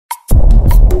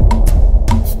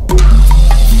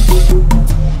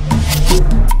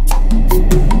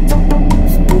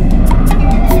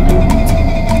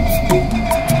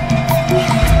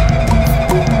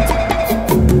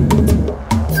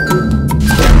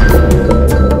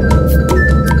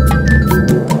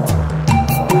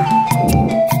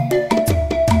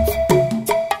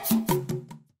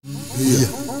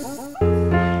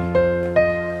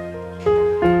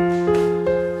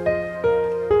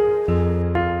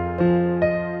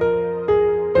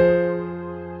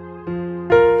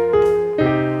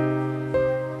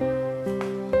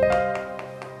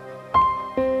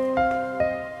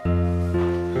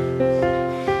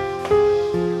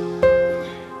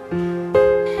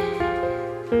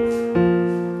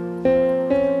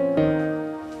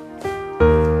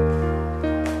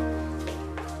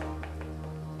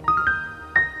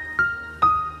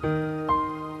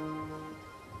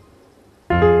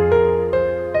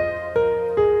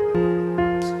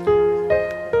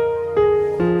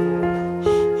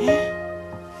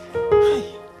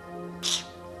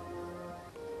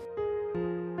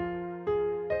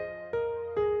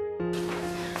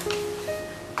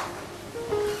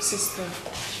sister.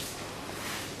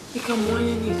 You can want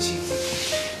any chief.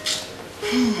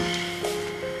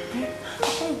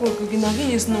 I'm going to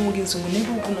get no more against when you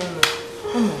go on.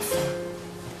 I'm off.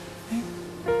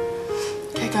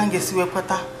 I can't get you a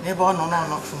pata, never on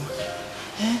off.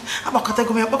 I'm a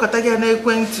category of Pocatagan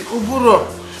acquaint Uburo.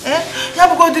 You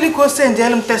have got to send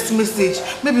the text message.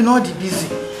 Maybe not busy.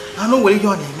 I know where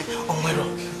your name or where.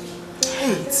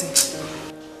 Hey,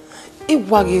 it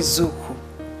was a zoku.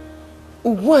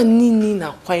 One nini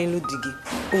na kwailu digi.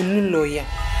 Olu lawyer.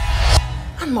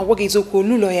 I'm a wagi zoku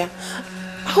olu lawyer.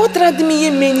 How tried me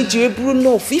a manage a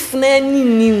bruno if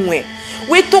nani way.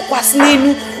 We talk was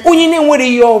name, only name where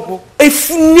you a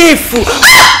funefu.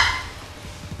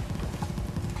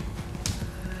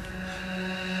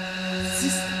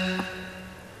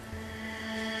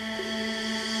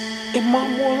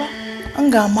 Mamola,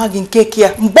 anga magin cake here.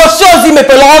 Bossozi me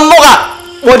pelon moga.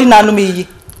 What did I know me?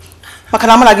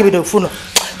 Makanamala give it a funo.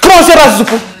 Come on,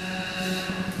 Serazupu.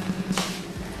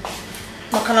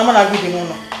 Makanamala give it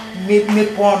no. Me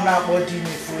porn now body me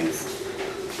free.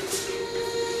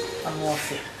 I'm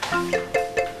off.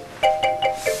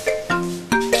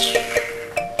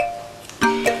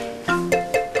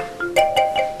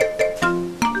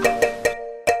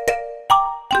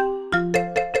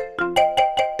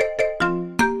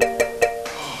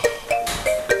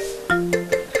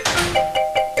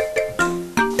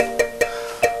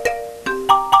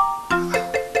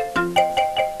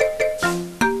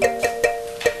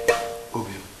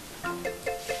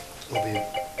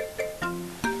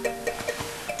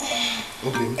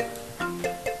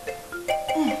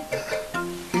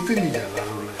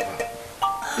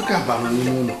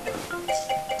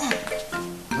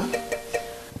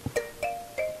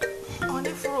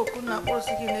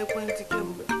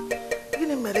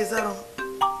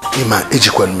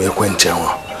 Ejikwan me ekwenti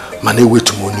anwa mana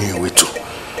ewetu mo ni ewetu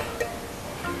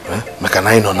maka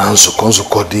na ino na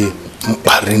nzukọ dị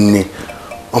mkpari nni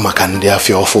o maka ndị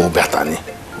afia ofo obiatani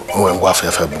o we ngwa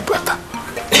afia bubata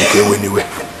nke ewe niwe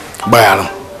gbayaram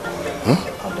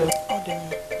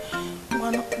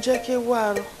mano jeke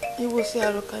waru iwo si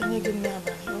aru ka nye gị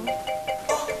n'abalị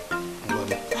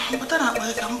o batara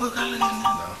akpa ka mbo kala no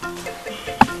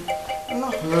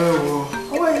no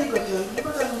o wa yi gote ko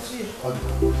ta nsi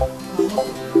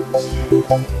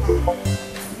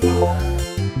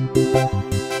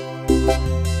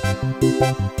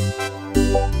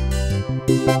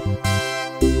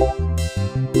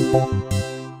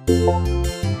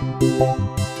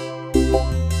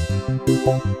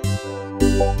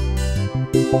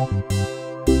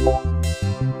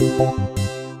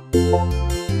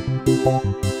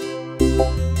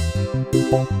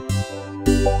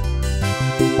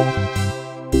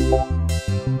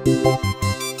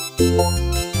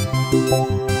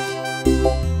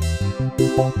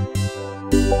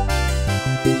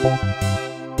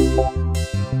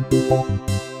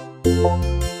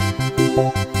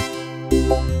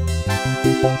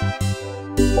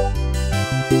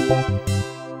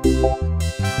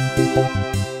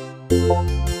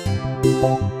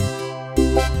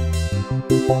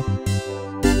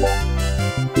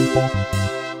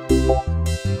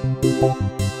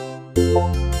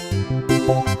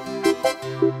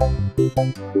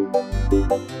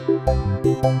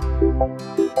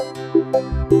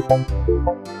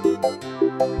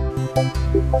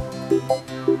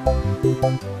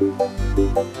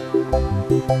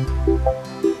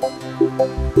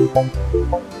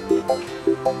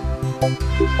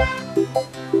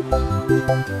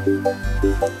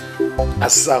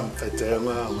Asam pete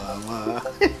mama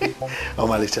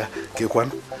omalicha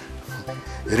kekwan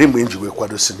rimbo injiwe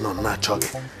kwado si no na choge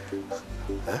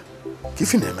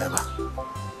kifi na emeba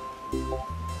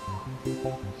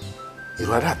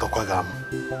irwara atokwa gam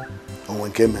onwe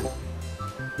nke men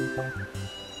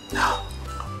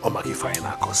o maki fine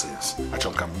accountants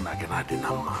achonka m na gị na dị na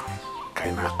mma ka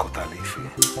ị na-akọtala ife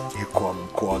ịkọ m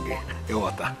kụọ gị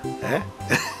ịghọta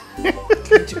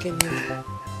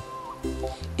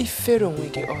ifere onwe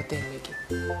gị ọ dị eme gị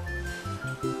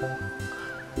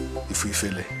ifu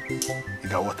ifele ị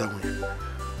ga-aghọta nwunye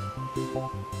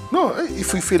no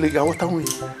ifu ifele ị ga-aghọta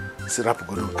nwunye si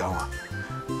rapụgodo nke nwa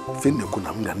fe nnekwu na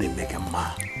m ga na-eme gị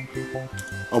mma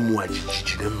ọmụwa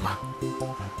jijide mma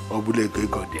ọ bụla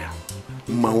ego dị ya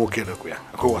mma nwoke rekwa ya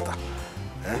akọghọta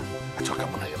achọka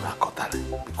m na gị na-akọtara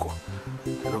biko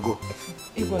ego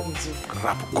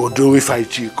rapụgodo ife anyị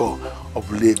chikọ ọ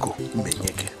bụla ego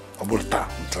mmenye gị ọ bụrụ taa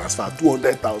transfer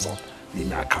 200,000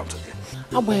 n'ime akaụntụ gị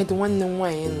agbanyeghị nwanne m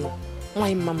nwaanyị nọ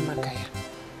nwaanyị mma maka ya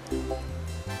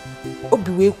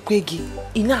obi wee kwe gị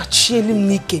ị na-achị elu m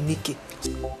n'ike n'ike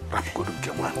rapụgodo nke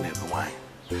nwanne gị nwaanyị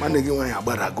Mana gị nwanyị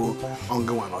agbarago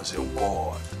ọngị nwa nọzi mpọ.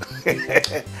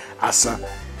 Asa.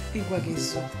 Ịgwa gị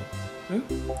eziokwu.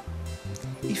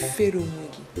 Ifere onwe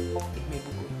gị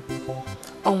emebugo.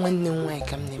 Ọ nwanne m nwaanyị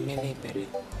ka m na-emere ebere.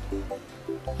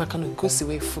 Maka na o si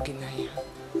wee fụ gị n'anya.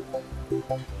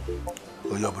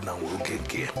 Onye ọbụla nwere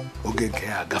oge nke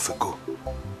ya agafego.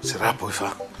 Siri apụ ife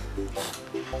a.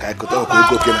 Ka anyị kụta ọkụ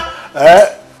ego oke na.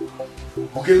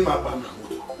 Oke ma akpa na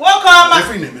moto. Nwoke ọma.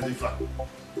 Efe na-eme n'ife a.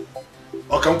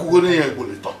 Ọ ka m kwugoro ya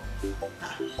egbole tọ.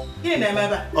 Gịnị na-eme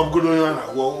ebe a? Ọ bụgoro onye a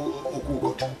na-agwọ okwu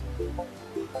ụkọchukwu.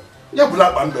 Ya bụla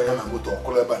akpa ndụ ya na moto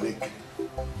ọkụrụ ebe a na-ekiri.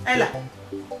 Ela.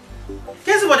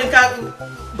 Kezi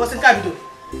bọsị nke a bido.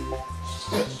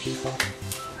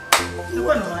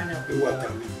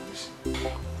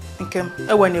 Nke m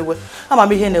ewe na-ewe ama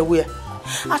m ihe na-ewu ya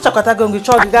achọkọtago gị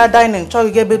chọọ gị gaa dining chọọ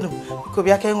gị gaa ebe dum biko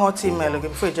bịa ka ịṅụọ tii meelụ gị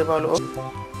bifo ijebe ọlụ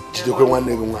jidekwe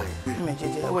nwanne gị nwaanyị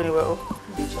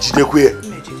jidekwe ya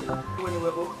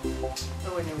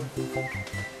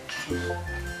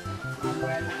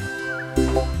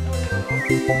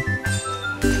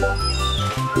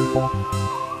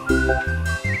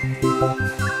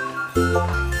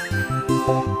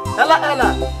Ela.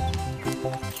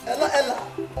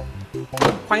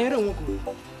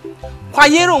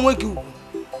 Kwanyere onwe gị ugwu.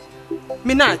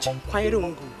 Minaj, kwanyere onwe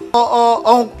gị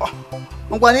ugwu.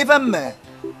 Ngwa n'ife mme.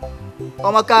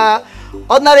 Ọ maka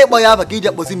ordinary kpọ ya afa ka ije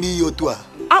akpọzi m iyi otu a.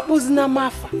 Akpụzina m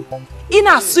afa. Ị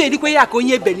na-asụ erikwe ya ka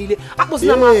onye belile.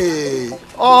 Akpụzina m afa.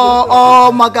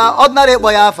 Ọ maka ordinary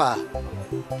kpọ ya afa.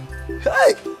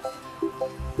 Hey.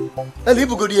 Ela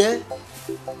ibugoro ya.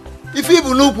 Ife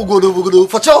ibu n'ukwu godo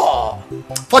fọchọ.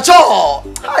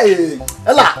 Hai.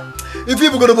 Ela. Ife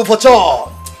ibugoro bụ fọchọ.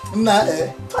 Nna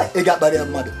ị ga-akparị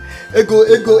mmadụ. Ego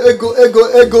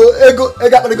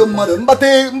akparịgo mmadụ.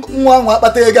 Mkpata nwa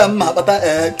akpata ego mma akpata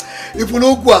ifu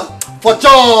n'ukwu a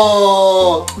fọchọ.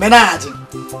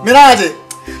 Menaji.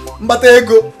 Mkpata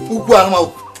ego ukwu a ma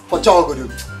fọchọ godo.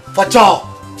 Fọchọ.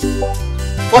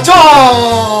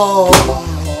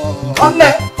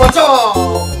 Nne fọchọ.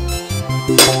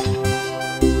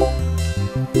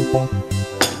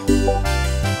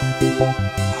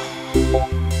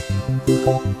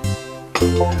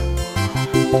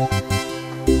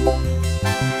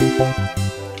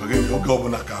 Oge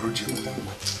ọbụla ka arụ ji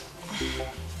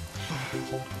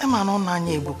ema na ụlọ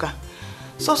anya ebuka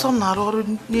sọsọ m na-arụ ọrụ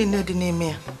niile dị n'ime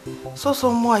ya sọsọ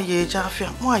mụa ya eje afịa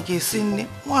mụa ga-esi nri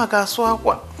mụa ga-asụ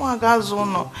akwa mụa ga-azụ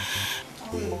ụlọ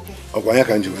ọkwa ya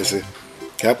ka m ji wee sị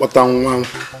ka ya kpọta nwa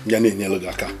ya na-enyere gị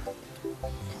aka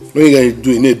onye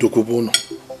ga-edu na-edokwubu ụlọ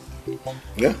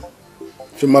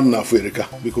fe mmadụ na-afụ erika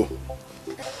biko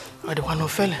ọ dịkwa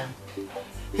n'ofele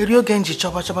eri oge nji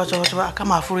chọba aka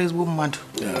ma afụrụ ezigbo mmadụ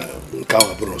nke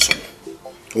ahụ bụrụ nsọ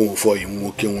onwe ụfọ yi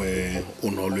nwoke nwee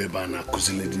ụlọ ọrụ ebe a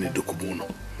na-akụzili dị na-edokwubu ụlọ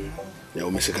ya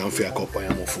o mesị ka mfe ya ka ọkpa ya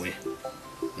ma ofu ya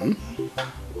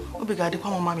obi ga-adịkwa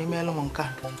m mma ma imeelụ m nke a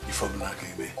ife ọbụla aka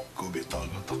ebe ka obi tọọ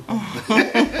gị ụtọ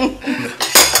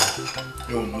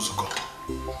enwe m nzukọ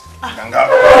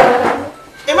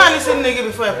ịma isi nne gị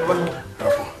bifo ya pụba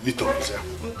litọpụzi ya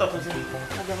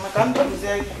maka ntọpụzi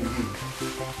ya gị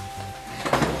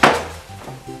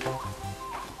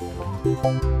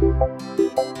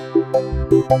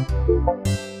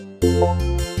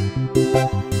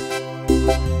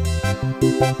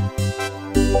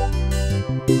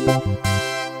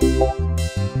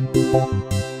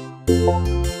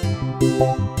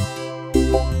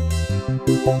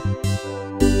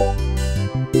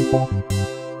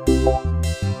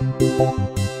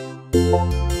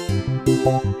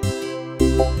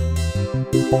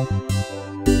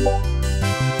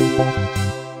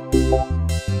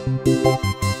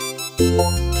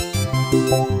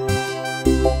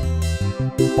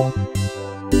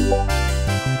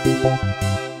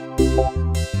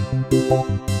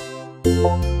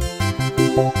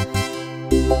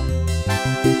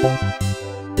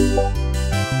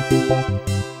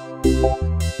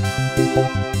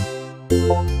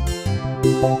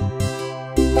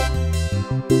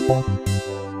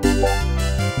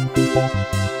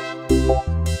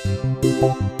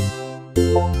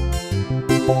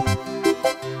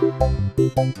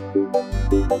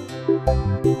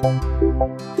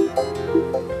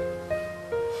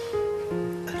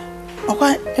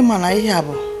ọkwa ịma na ihe a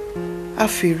bụ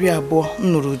afọ 20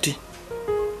 nnụrụ di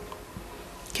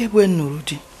kebue nnụrụ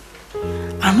di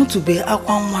anụtụbe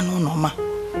akwa nwa n'ụlọ ma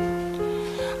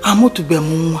amụtụbe m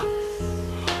nwa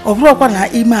ọ bụrụkwa na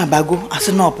ime abago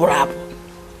asị na ọpụrụ abụ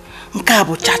nke a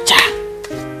bụ chacha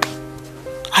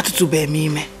atụtụbe m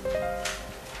ime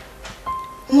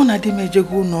mụ na di m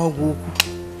ejego ụlọ ọgwụ ukwu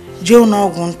jee ụlọ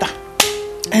ọgwụ nta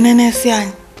enenesi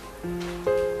anyị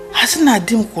asị na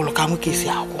di m kwụrụ ka nwoke si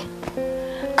akwụ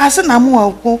asị na mụ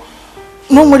akwụ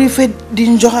na o nwere ife dị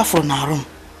njọ afọ n'arụ m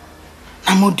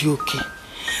na mụ dị oke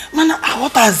mana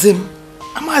aghọtazi m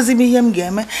amazi m ihe m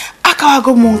ga-eme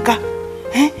akawago m nka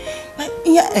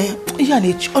ihe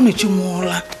ọ na-echi m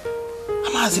ụra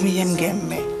amazi m ihe m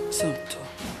ga-eme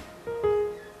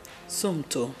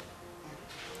Somto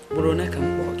bụrụ na ka m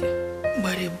kpọọ gị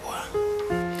gbara ịbụa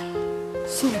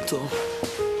Somto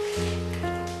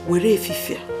were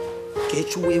efifia ka ị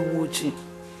chụwa ewu ojii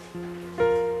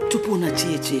tupu na chi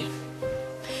eji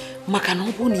maka na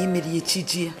ọ bụrụ na ị mere ya chi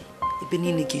ji ya ebe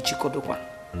niile ga-ejikọdokwa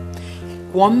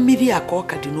kwụọ mmiri a ka ọ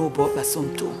ka dị n'obe ọkpa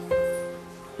Somto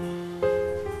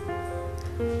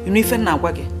ịnụ ife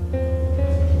na-agwa gị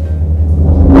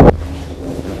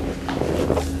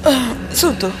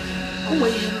Somto o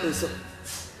nwere ihe n'ụzọ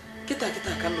kịta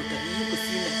ka m lụtara ihe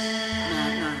kwesịrị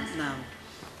ime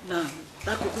na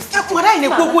akụkụ anyị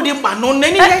na-ekwu okwu dị mkpa nne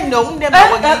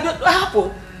hapụ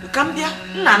ka m bịa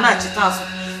nna na-achịta azụ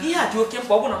ihe a dị oke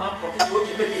mkpa ọ bụ na m apụ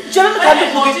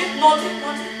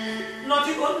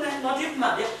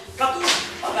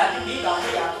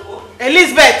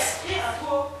Elizabeth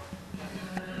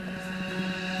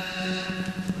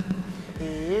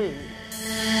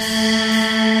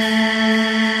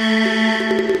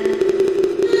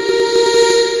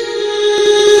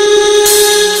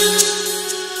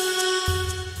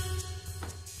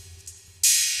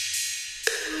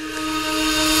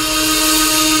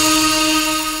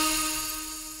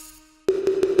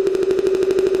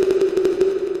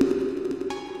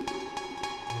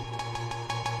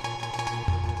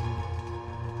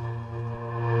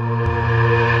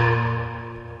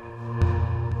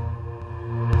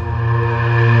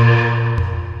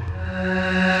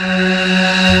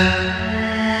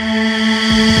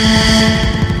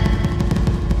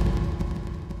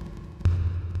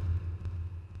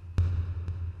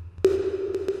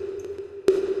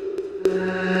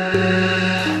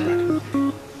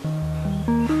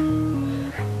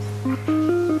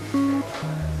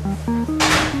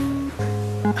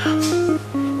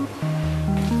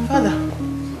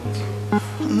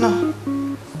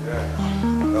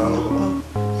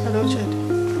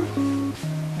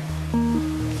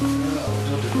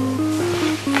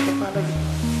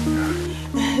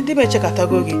Dibe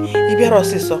chekatago gị ị bịara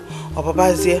ọsịsọ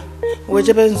ọbabazie wee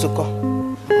jebe nzukọ.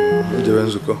 Jebe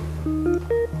nzukọ.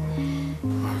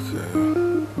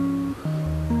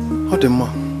 Ọ dị mma.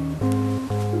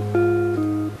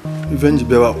 Ife nji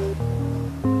bịara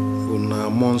bụ na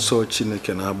mmụọ nsọ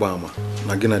Chineke na-agba ama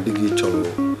na gị na di gị chọrọ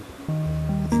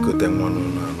ikote nwa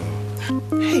n'ụlọ anụ.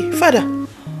 Hey, Fada,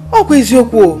 ọ bụ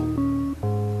eziokwu o.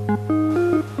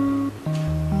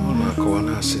 Ọ na-akọwa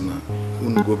na-asị na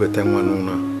unu gobete nwa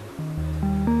n'ụlọ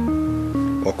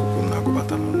ọkụkụ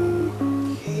na-agụbata n'ụlọ.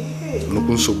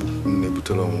 Nnukwu nsogbu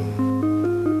na-ebutere ọnwụ.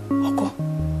 Ọkụ.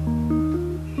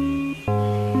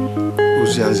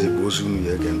 Ozi anzi bụ ozi unu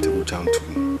ya ege ntị bụcha ntụ.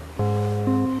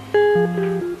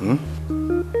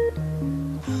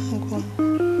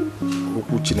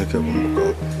 Okwu Chineke bụ mbụka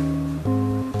ọkụ.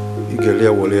 Ị ga-ele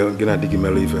ya were gị na di gị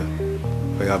mere ife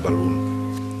ọ ya abalị unu.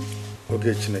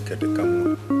 Oge Chineke dị ka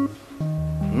mma.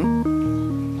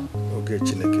 Oge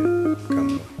Chineke ka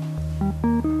mma.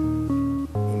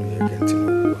 Unu ya ege ntị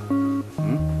n'okwu a.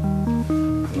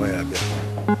 Nwa ya bịa.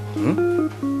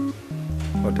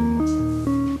 Ọ dị mma.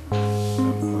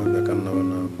 Ma bịa ka nnawa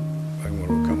na anyị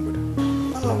nwere ụka mgbede.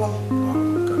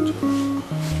 Ka njọ.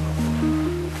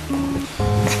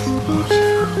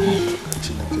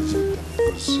 Chineke ji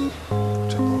gosi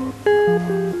chekwa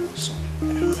nsọ.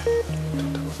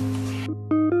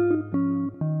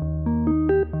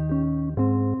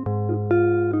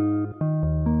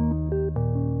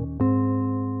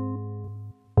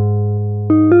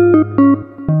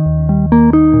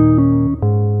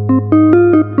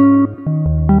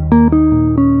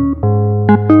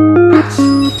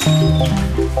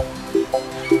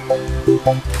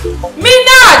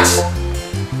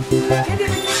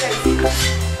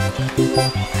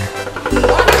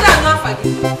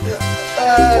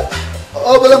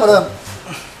 Obele madam.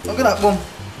 Oge na-akpọ m.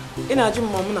 Ị na-ajụ m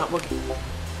ma m na-akpọ gị.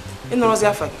 Ị nọrọzi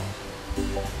afa gị.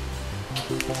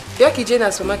 Bịa ka ije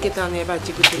na supermarket ahụ ebe a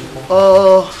jigote.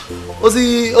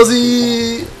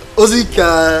 Ozi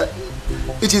ka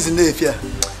ichizi na-efi a.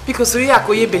 Biko soro ya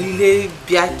ka onye belile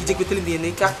bịa ka ije gotere dị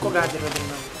n'ike akụkọ ga-adịrọ dị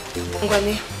mma.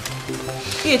 Ngwanye.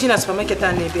 Ị ga-eji na supermarket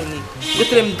ahụ ebe ni.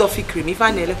 Gotere m Duffy cream. Ife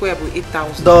a na-elekwa ya bụ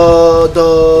 8,000.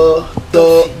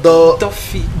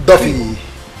 Duffy.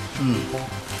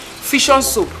 Fission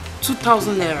soap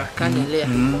 2,000 naira can you lay?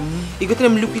 You go to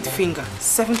them liquid finger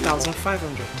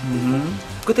 7,500.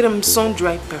 Go to them sun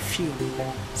dry perfume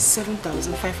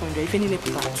 7,500. If any left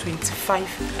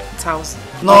 25,000.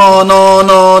 No,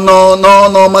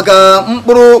 maka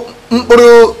mkpụrụ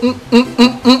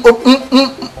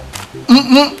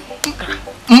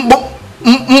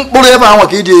ebe ahụ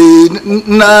ka iji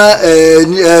na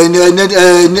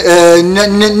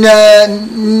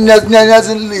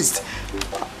list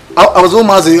abazo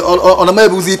ụmụazị ọ na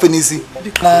ebuzi ife n'isi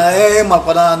na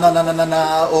makwa na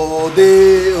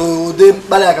ụdị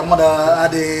mkpali aka mmadụ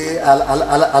adịghị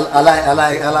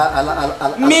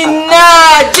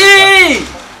Minaji!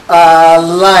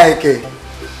 alaike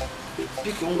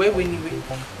Biko mgbe ewe niwe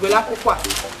were akwụkwọ a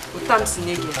ụtam si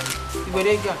nye gị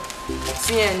iwere ego a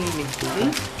tinye ya n'ime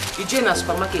ije na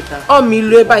supermarket a ọ ma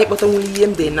ilu ebe a ịkpọta nwere ihe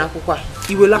m dị n'akwụkwọ a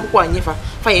iwere akwụkwọ a nyefa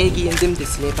fanye gị ihe ndị m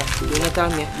desịrị ebe a nweta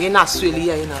anya ma ị na-asụ elu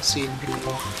ya ị na-asụ elu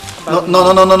biko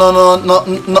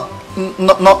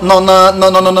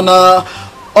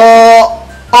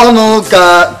ọnụ ka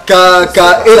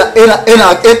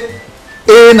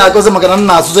ị na-agọzi maka na m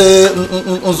na-asụzi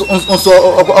nsọ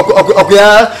ọkụ ya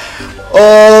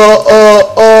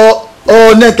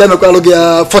onye nke mekwalụ gị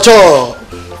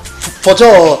fọchọ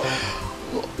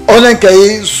onye nke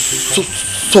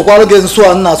sokwalụ gị nsọ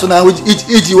a na-asụ na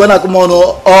iji wee na-akụmọnụ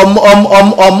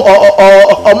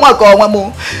ọmaka ọnwa m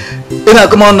ị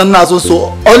na-akụmọnụ na na-asụ nsọ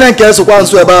onye nke sokwa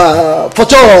nsọ ebe a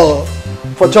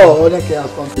fọchọ onye nke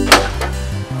akọ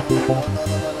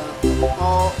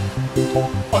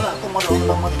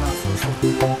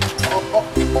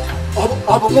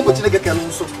I'm going to get a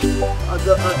loose.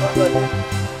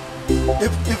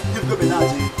 If you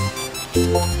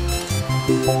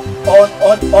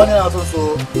on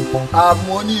also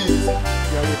harmonies.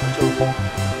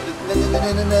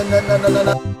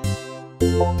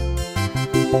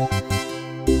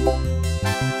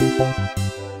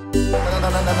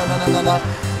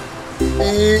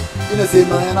 In the same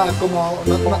manner, come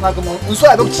on. So I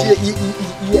don't cheer.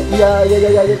 Yeah.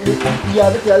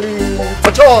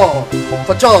 For sure.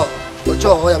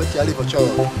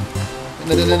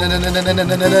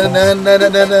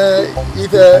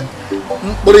 If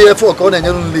put your fork on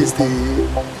your list,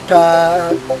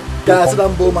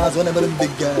 Casambo Mas on a very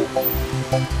big guy.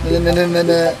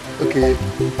 Okay.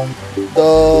 The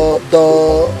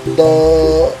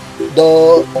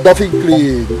Dolphin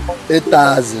Cream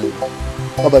 8,000.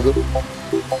 How about it?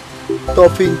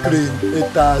 Dolphin Cream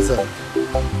 8,000.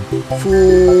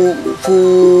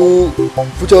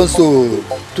 Fuchonso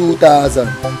 2,000.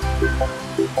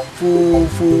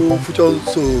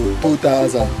 Fuchonso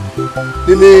 2,000.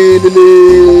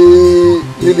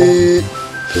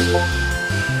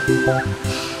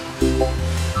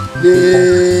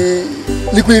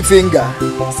 Liquid finger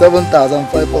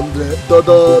 7,500.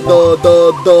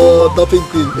 Dolphin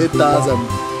cream 8,000.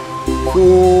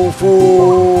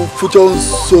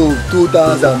 Fuchonso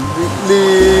 2,000.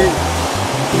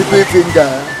 Liquid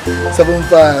finger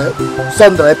 7,500.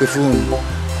 Sun dry perfume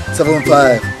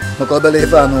 7,500. Makobele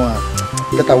fanwa.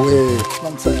 Get away.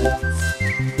 Nonsense.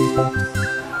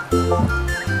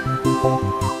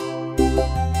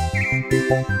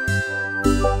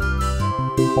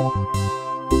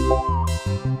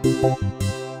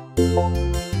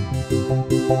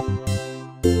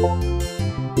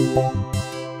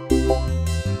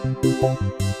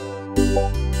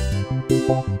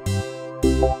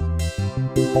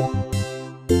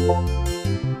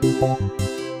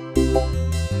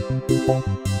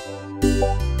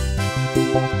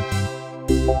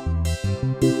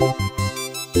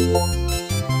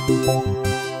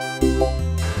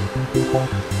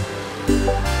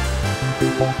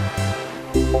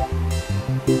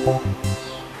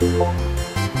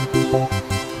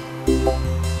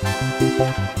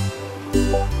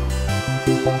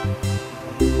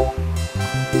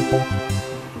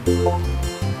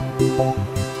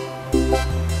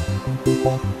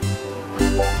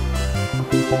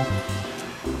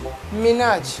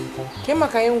 Minaj, ke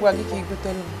maka ihe ngwa gị ka igote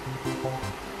m?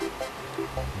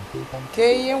 Ke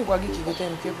ihe ngwa gị ka igote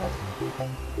m ke bụ?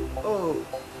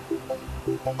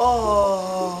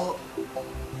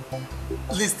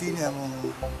 List in ya mo.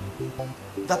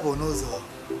 Dapo n'ụzọ.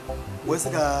 Wee sị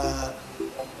ka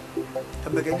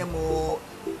mbeganye mo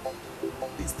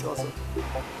list ọzọ.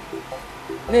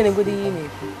 Na-enegodi ihe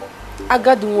na-ekwu.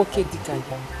 Agadi nwoke dịka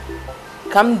gị.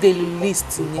 Ka m deli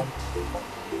list nye.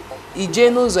 Ije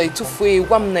n'ụzọ itufuo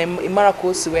ịgwa m na ịmara ka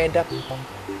o si wee dapụ.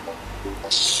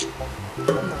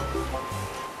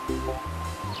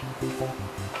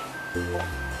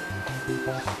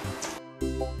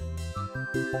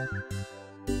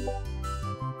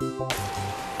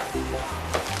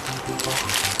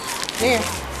 Yeah.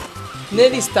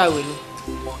 Nelly star welu.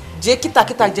 Je kita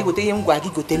je gote ihe ngwa gị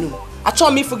gotelu m. Achọ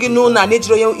m ifu gị n'ụlọ a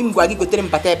na-ejiri onye ngwa gị gotere m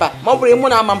bata ebe a. Ma ọ bụrụ mụ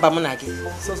na ama mba mụ na gị.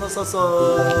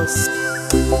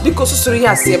 Biko susuru ihe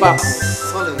a si ebe a.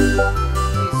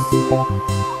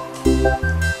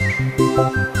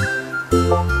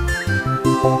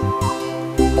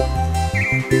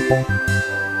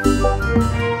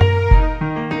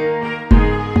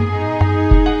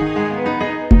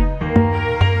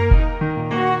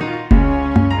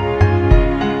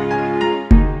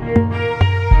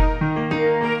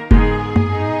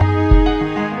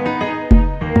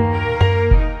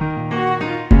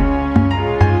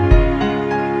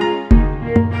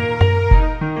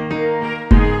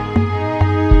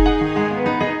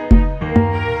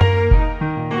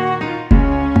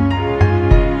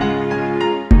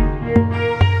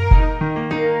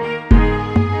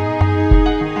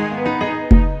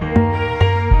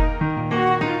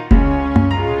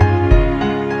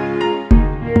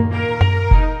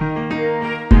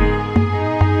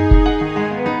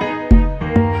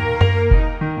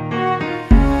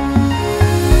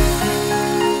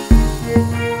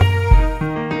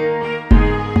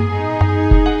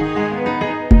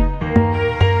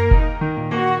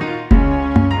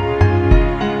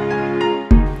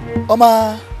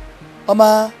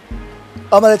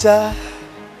 Omalecha,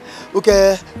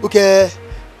 uke,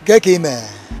 geki me.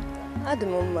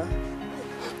 Adimuma.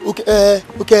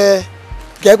 Uke,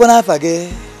 gekwana fage.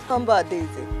 Hamba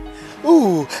Daisy.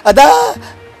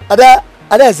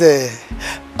 Ada ze.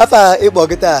 Afa igbo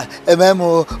gita,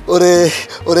 ememu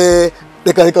ore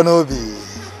dekariko n'obi.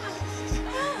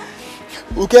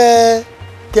 Uke,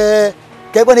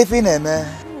 gekwana ifi na-eme.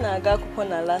 Na-aga akwụkwọ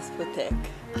na last protect.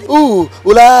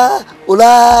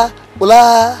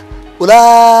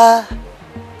 Ula,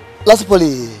 last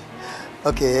poli.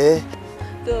 Okay.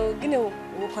 So, gini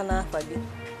wukwa na afa gị?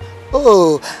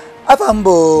 Afa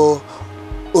mbo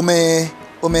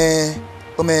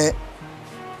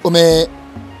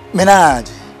menaj.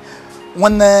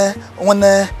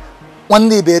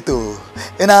 Nwanne ibeto.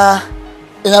 Ina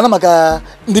na maka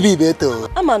ndị ibeto.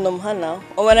 Amanụ m ha na.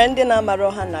 O nwere ndị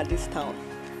na-amara ha na this town.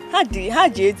 Ha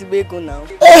ji ezigbo ego na.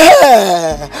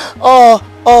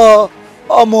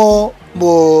 Ọmụ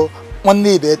bụ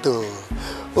nwanne ibeto.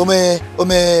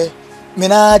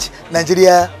 Menaj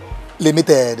Nigeria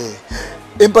Limited.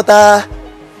 Importer,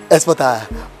 exporter.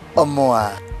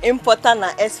 Ọmụa. Importer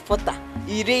na exporter.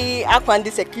 Iri akwa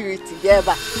ndị security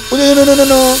geba.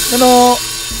 No.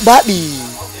 Babi.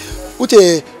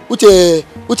 Uche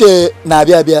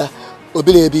na-abịa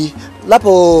obilebi.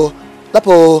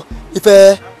 Lapo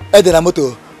ife ede na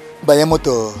moto banye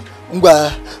moto.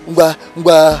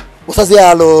 Ngwa usazi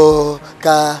alụ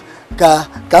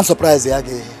ka surprise ya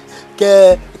gị.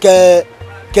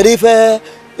 Kedu ife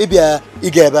ịbịa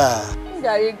ige ebe a? M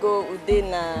gara ego ude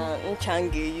na ncha m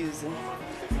ga-eyuzu.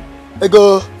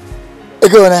 Ego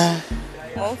na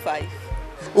 15.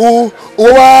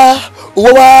 Uwa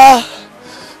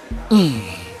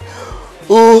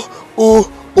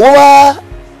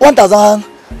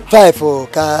 1,500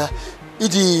 ka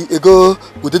iji ego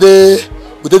udede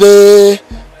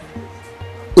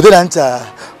na ncha.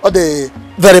 Ọ dị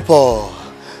very poor.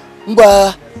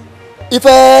 Ngwa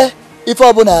ife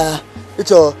ọbụla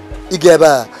ịchọ ige ebe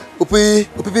a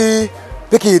opipi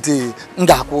pikiti m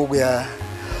ga-akwụ ụgwọ ya.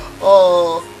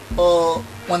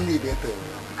 Nwanne ibeto.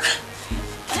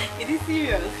 It is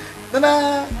serious.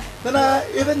 Nana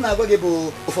even na-agwa gị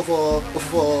bụ ofofo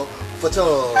fọchọ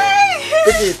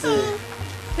pikiti.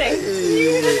 Thank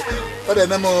you. Ọ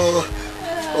na-eme m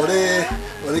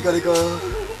orikọrịkọ.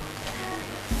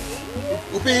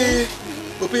 Upi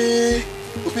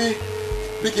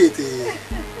pikiti.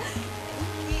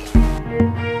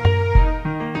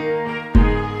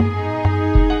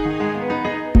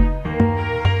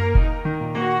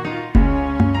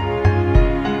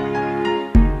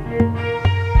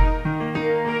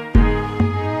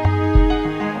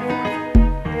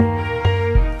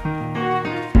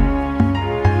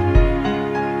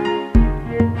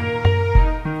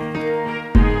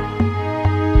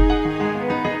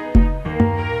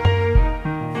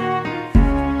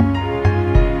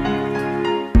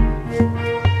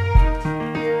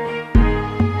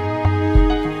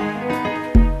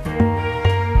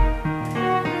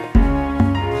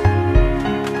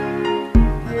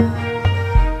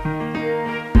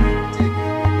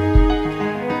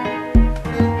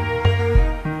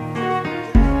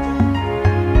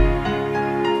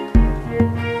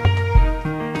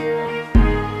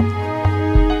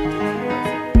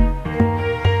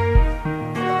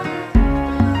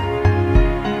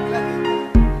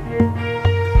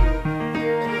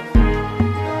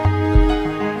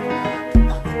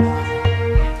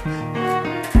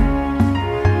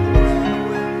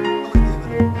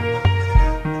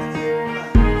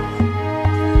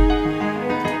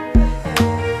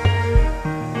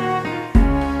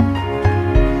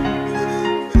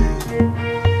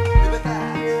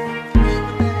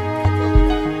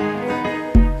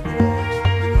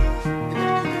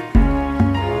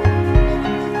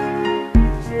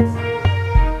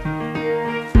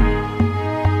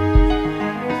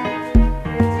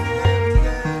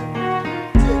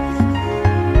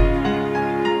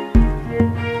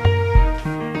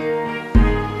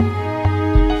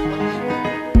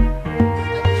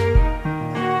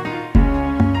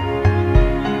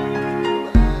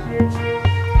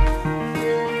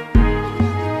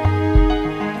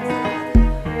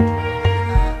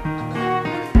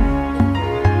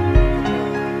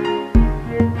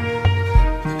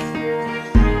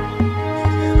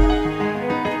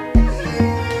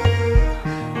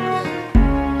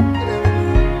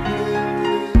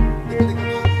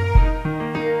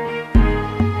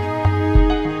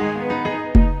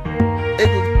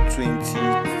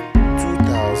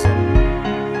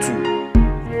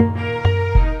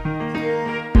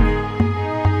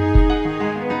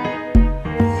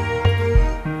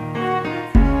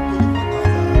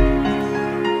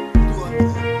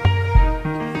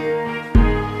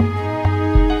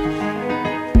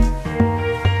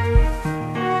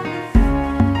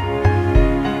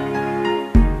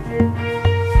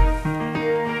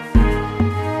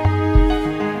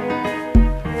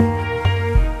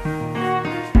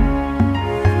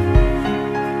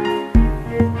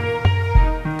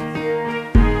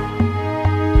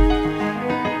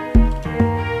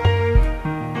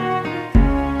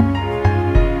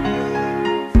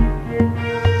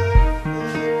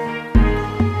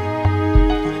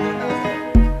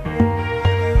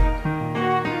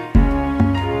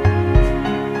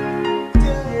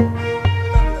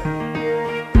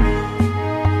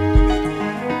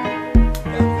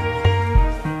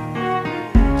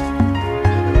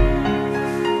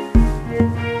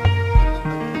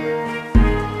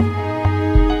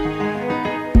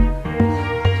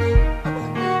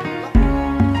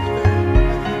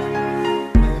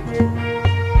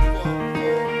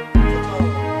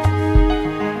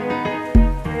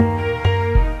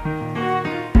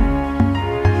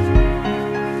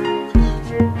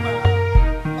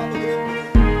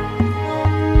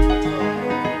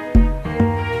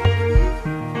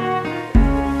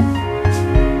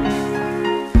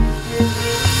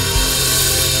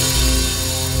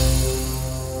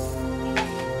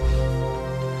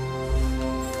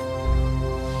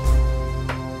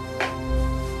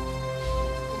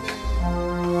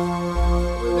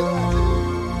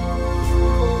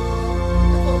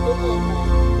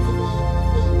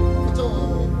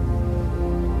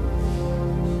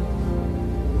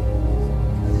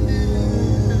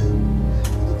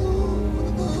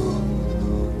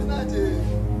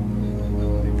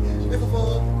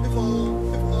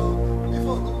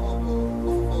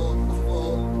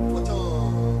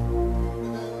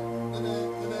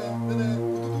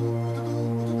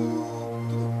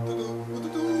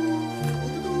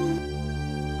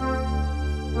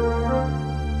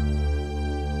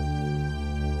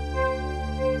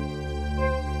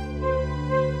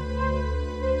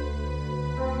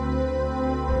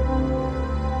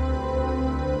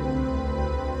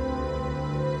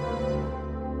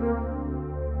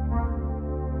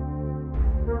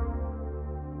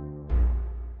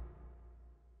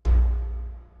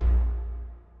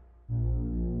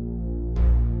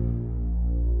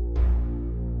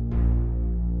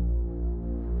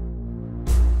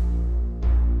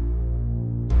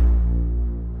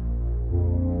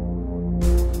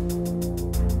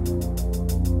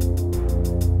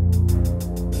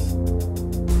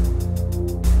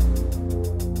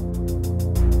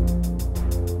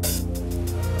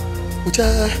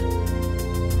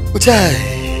 Uchai.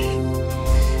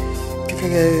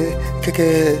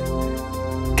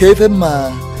 Keve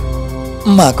ma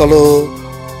kalo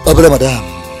obere madam.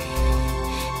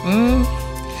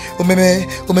 Umeme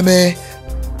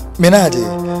menade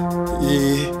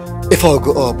if I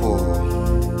go up.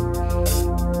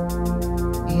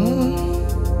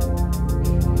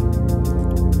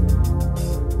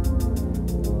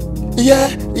 Yeah.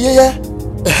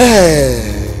 Hey.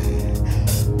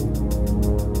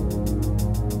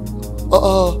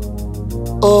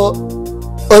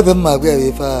 Even my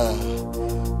way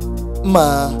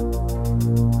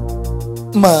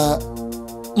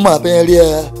ma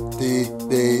earlier the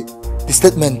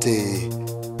statement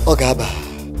Ogaba.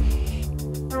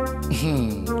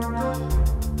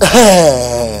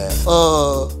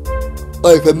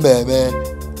 Even me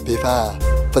before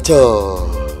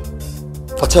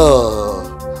Facho.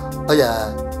 Oh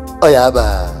yeah ba.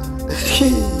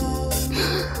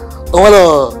 Omalo.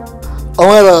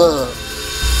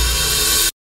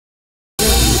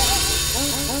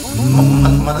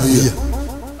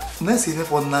 Nasi ife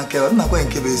for na ke na kwa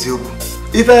nke beziobu.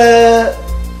 Ife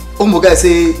umuga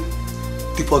say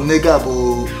tipo nega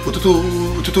bo ututu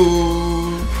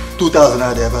 2000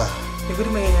 na deba.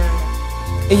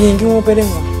 Eyengi mo pere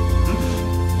mo.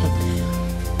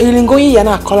 Elingo yi ya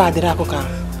na kola adira akoka.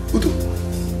 Utu.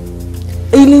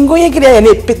 Elingo ye gire ya na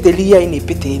epeteli ya ina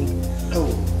epeteni. Oh.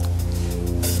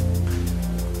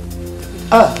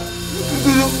 Ah.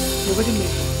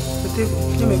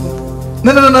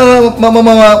 No,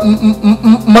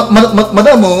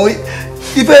 madam,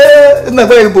 ife na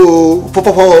gba ibo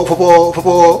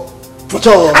popo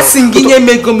asinginye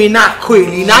megomi na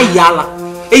koeli na yala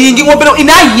eyingi mo belo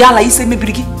ina yala ise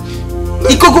mebirigi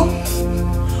ikogo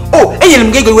oh enyele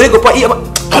mgego were go pa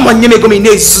come nye megomi na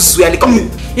esusu ya come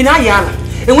ina yala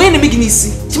enwe na megi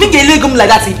nisi chimige elegom like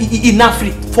that ina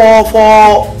free for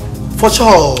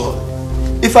sure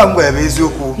if I'm going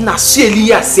eziokwu na sieli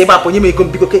ya seba ponye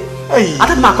megom bikoke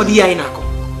ata ma ko di ya ina ko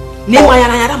ne ma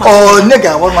yara ma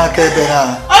nega won ma ka ebe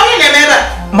ha Ogi ne mera.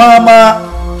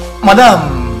 Madam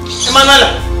Emmanuel.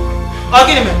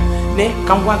 Ogi ne me. Ne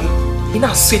kamwagi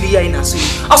ina sieli ya ina sieli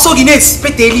aso gi na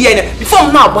expect eli ya ina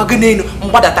before na agbaga na enu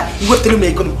mgbadata iwetere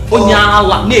megom onya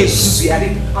ala na esusu ya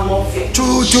ri anofia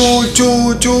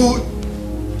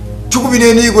chukwu bi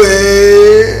n'eluigwe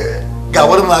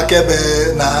ga-awara m aka ebe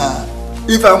na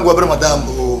ife a ngwa obere madam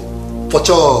bụ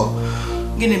fọchọ.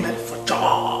 Gịnị mere fọchọ?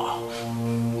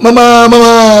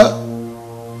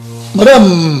 Madam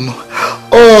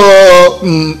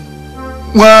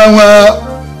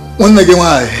nwanne gị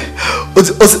nwanyị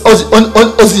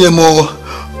ozinye m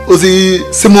ozi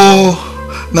si m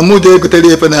na mụ jee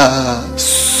gotere efe na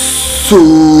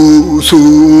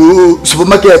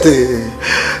supermarket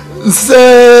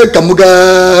nse ka mụ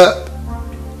gaa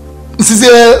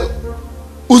nsizie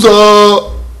ụzọ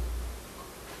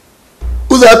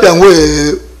apịa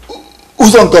nwee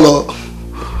ụzọ nkọlọ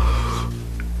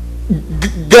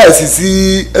gaasị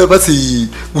si ebe si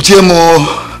wuchie m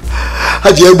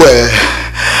ha ji egbe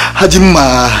ha ji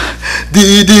mma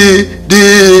dị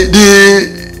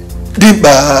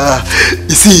mkpa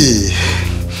isii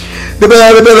bebe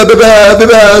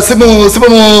simu stop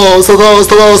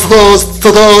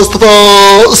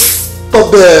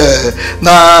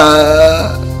na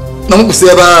mkwụsị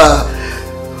ebe a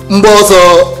mgbe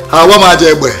ọzọ ha awa m aja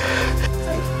egbe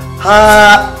ha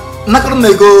nakọrọ m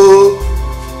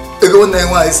ego nne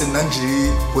nwaanyị si na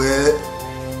njiri wee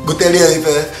gotere ya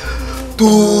ife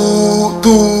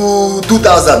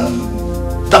 2000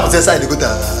 tapụsị side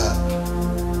gota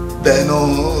then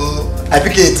I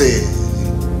pick it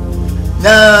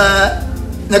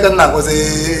nya ka nna kwụsị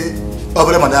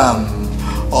obere madam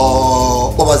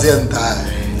kpọbazie nta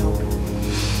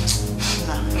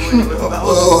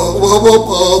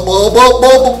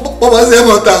kpọbazie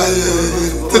mọta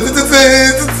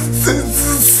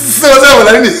sịwazie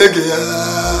nwere ndị ege ya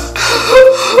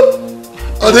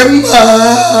ọ dị mma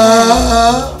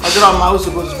ọ dịrọ mma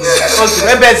ozugbo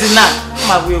ebe ezi na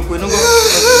ma bụ ekwe n'ugbo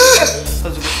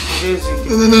ozugbo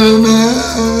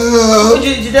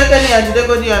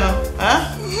jideko di ya nọ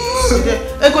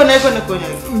ego na konye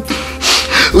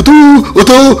utu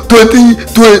 20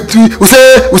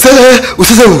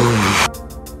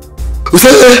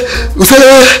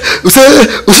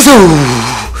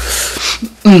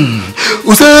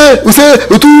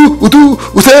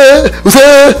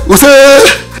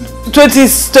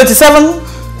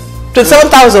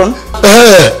 27,000.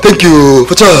 Thank you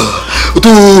for sure.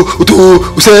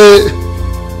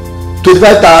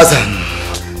 25,000.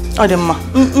 Ọ dị mma.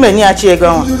 Mmenye achi ego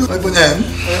ahụ.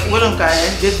 Nwere nke anyị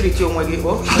je treat onwe gị.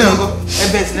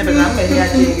 Ebe si nebe na mmenye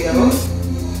achi ego ahụ.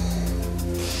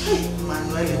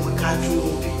 Manuel enweka ajụ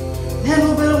obi. N'ebe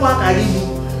obere nwa ka gị bụ.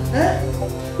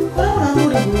 Kwara mụ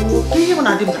na nri bụ ihe mụ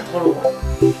na di m ga-akọrọ ụwa.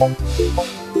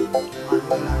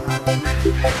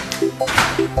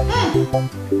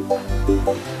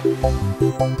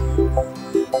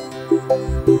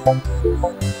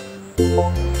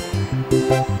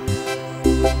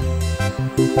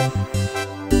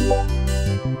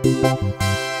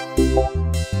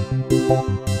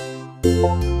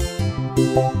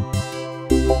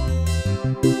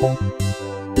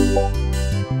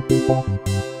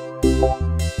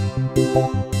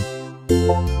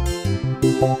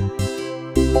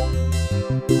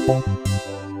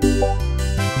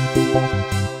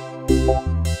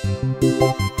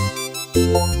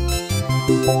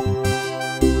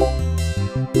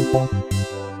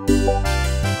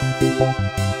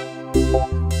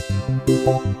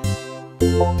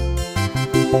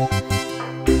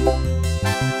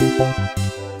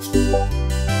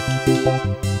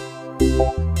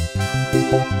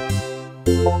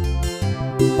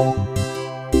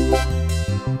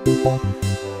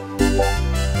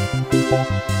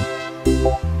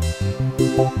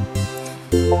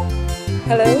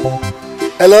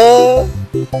 Hello.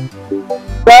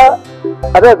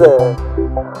 Ada ada.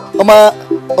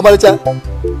 Oma Richa.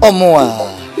 Omwa.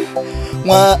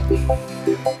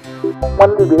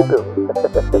 Mandi beto.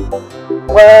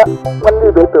 Mandi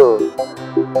beto.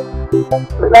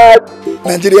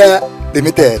 Nigeria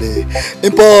Limited.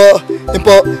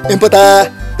 Importa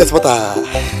exporta.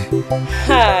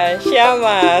 Ha,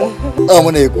 Shaman.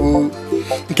 Moneku.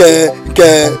 Nke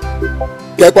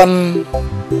kwan.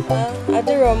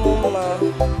 Adira mama.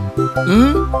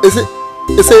 Ese.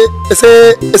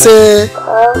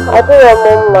 Adira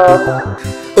mama.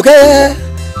 Okay.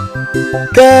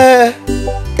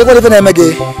 Ke kwa lefena mege.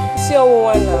 Isi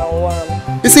owa na wa.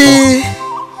 Isi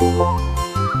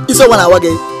owa na wa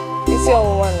ge. Isi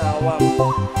owa na wa.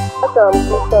 Ata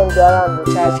mtu send around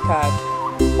the charge card.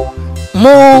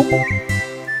 Mo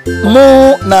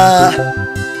na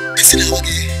isi na wa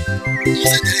ge. Mo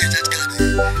send the charge card.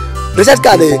 Recharge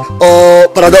card o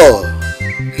Parador.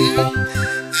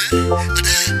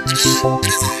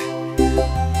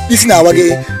 Isi na wa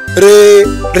ge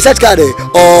recharge card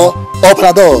o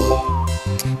Parador.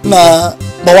 Na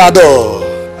Mawado.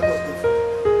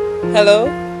 Hello,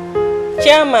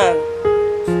 Chairman.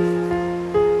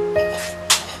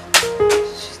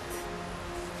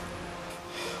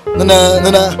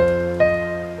 Nana.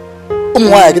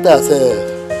 Umwa kita se.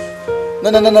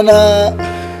 Nana.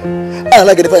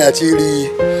 Ala gede pa chili.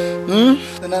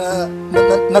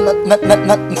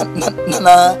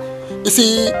 Nana.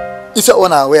 Isi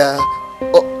ona where.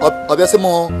 Obviously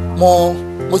mo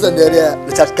senderia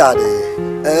recharge card.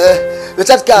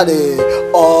 Recharge card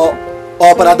o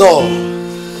Parador.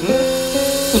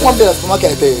 Mwambe la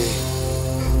supermarket.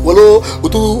 Wolo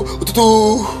utu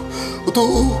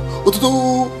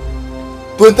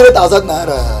 23,000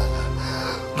 naira.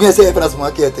 Gwe se para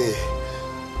supermarket.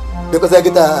 Beko se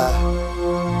kita.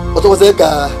 Oto se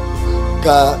ka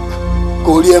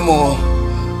koliemo.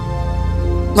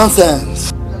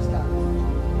 Nonsense.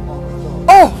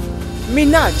 Oh,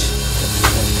 Minaj.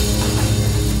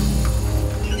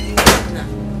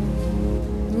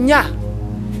 Nya.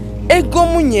 Ego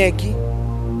munye gị.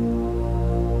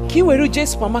 Ka I were je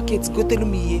supermarket gotelu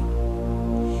m ihe.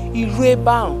 Iru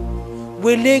ebe ahụ,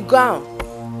 wele ego ahụ,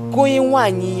 gonye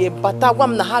nwaanyị ihe bata gwa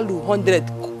m na ha lu 100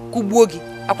 kugbuo gị.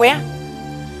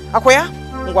 Akwa ya?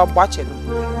 Ngwa gbachelu.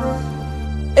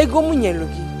 Ego m nyelu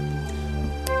gị.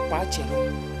 Gbachelu.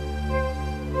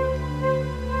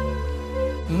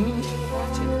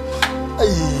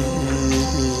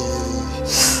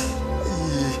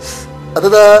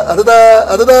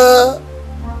 Adada.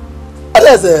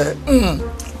 Alese.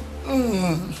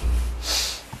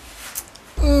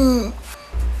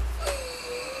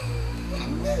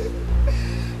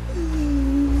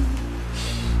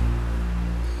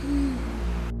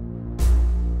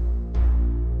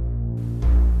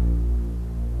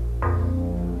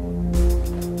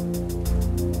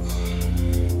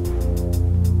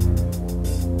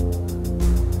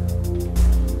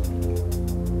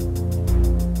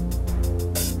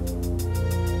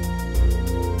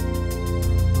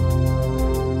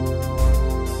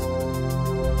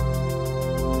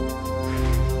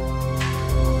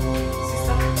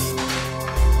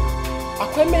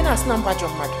 Na mbajo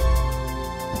mmadụ.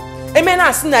 Emena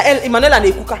asị na Emmanuel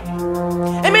na-ekwuka.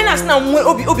 Emena asị na nwe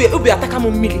obi ataka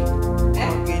m mmiri.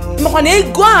 Makwa na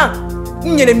ego a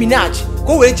nyere Minaj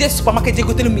ka o were je supermarket je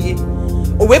gotere m ihe.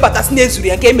 o wee batasị na ezuru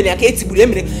ya nke emere ya ka etigburu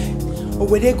emere o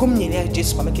were ego m nyere ya jee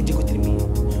supermarket je gotere m ihe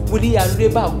were ya ruru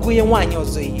ebe a gụnye nwaanyị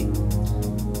ọzọ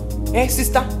ihe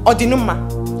sista ọ dị mma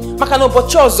maka na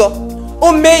ụbọchị ọzọ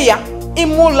o mee ya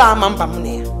ime ụlọ ama mba m na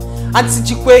ya adịsị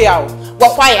jikwe ya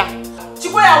gwakwa ya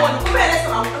chikwe ya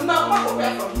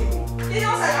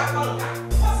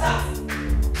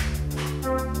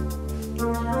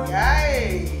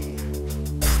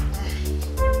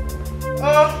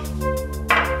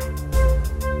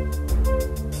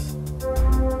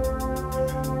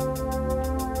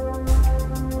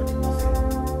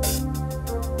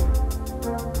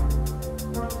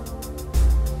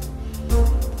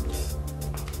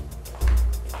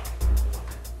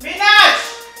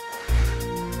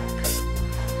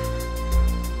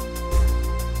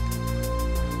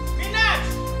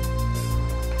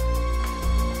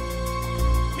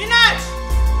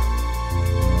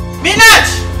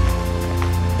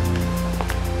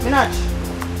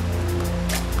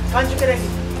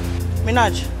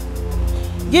Minaj,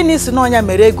 gịnị si n'ọnya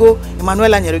mere ego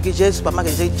Emmanuela nyere gị jee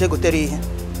supermarket je gotere ihe?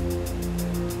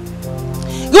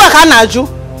 Gịwa ka a na-ajụ?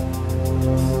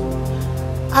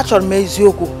 Achọrọ m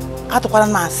eziokwu, atụkwara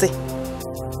m asị.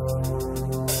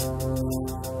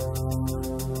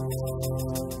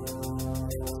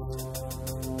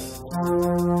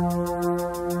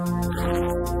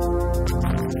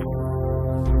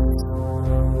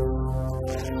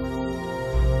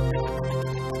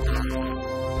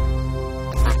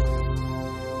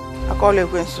 Akọla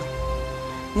ekwensu.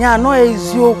 Nye anọ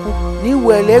eziokwu na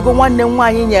iwere ego nwanne m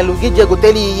nwaanyị nyelu gị je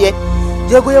gotere ihe.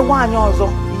 Je goye nwaanyị ọzọ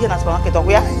ihe na supermarket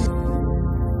ọkụ ya.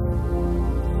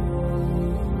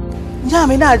 Ya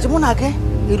mi na-ajụ mụ na gị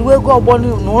iruwe ego ọgbọ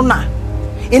n'ụna.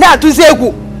 Ị na-atụzi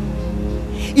egwu.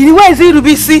 Iriwe ezi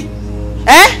irube isi.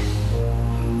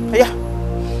 Ya.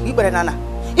 Ibere nana.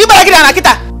 Ibere gị na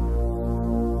kita.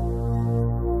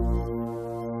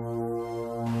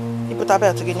 Ipụta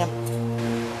belt gị nye m.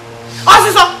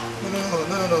 Ọsịsọ.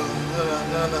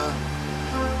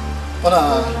 No.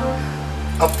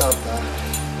 After.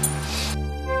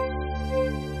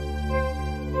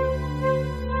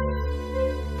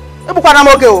 Ebukwana m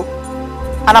oge o.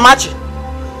 Ana m achị.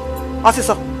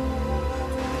 Ọsịsọ.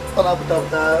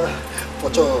 After.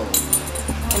 Focho.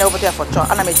 Ị na-ewepụta ya focho.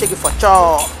 Ana m eche gị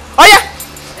focho. Oya.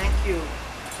 Thank you.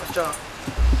 Focho.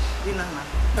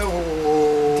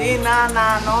 Dina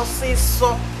na n'ọsịsọ.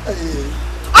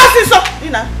 Ọsịsọ.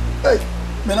 Dina.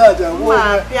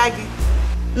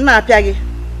 Nna apịa gị.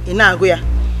 Ị na-agụ ya.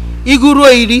 Igu ruo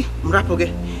 10 m rapụ gị.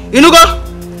 Ịnụgo?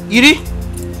 10.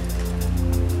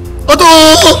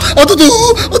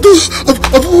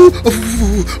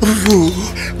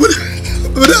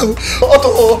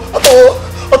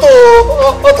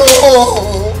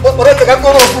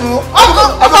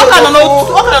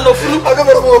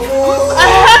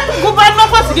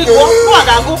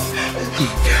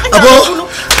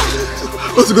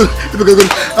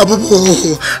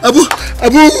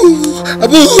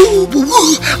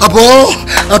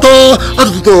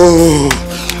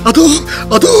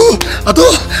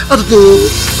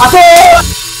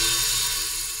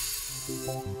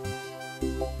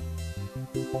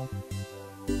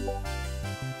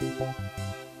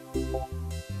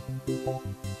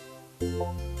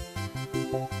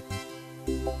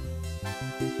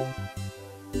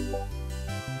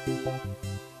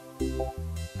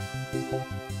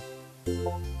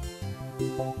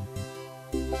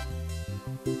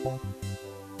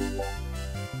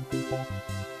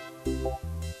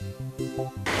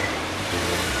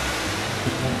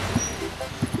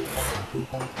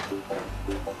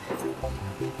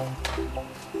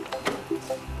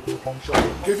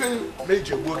 Kevin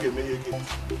major work and make it.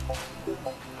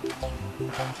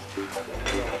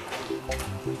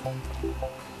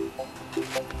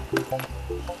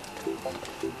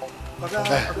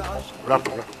 Rap.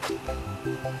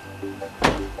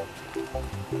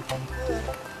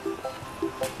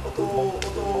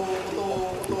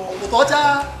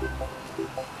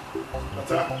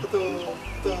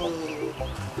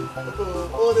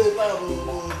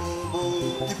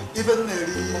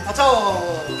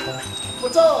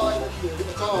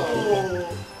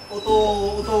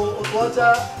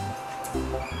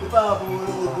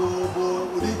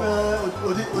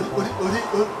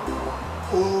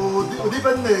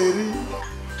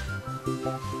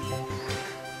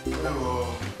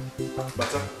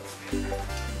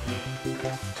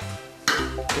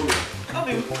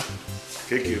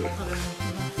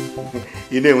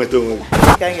 You know what to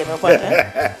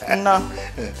No.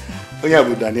 Onye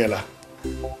bụ Daniela.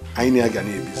 Anyị na-aga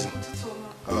n'ebizi.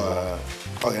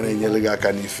 Ọ ga-enyere gị aka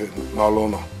n'ife n'ọrụ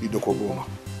ụlọ idokọba ụlọ.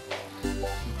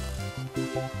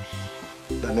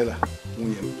 Daniela,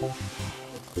 nwunye m.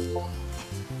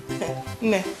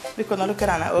 Nne, biko nọrọ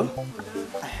kere na o.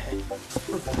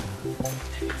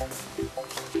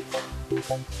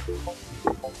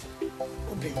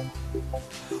 Obi.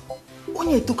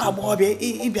 Onye etuka agbọghọbịa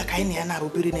ịbịa ka anyị na ya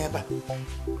na-arụbiri n'ebe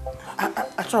a.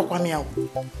 Achọrọkwa m ya.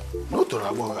 N'otu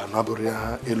agbọghọ ga-anabụrụ ya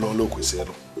ịlụ ọlụ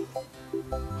kwesịrị.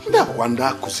 Ndị akwụkwọ ndị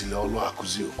akụziri ọlụ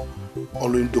akụzi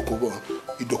ọlụ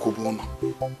idokwubo ụlọ.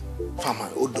 Fama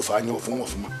o dofe anya ọfụma.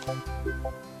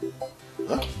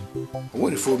 O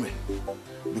nwere ife ome.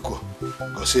 Biko,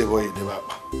 gosi ebe ọ edebe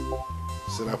akpa.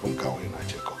 Sirapụ nke ahụ na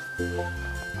chekọ.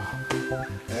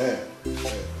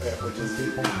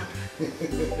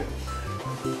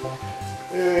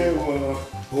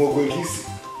 Ogwe gị isi.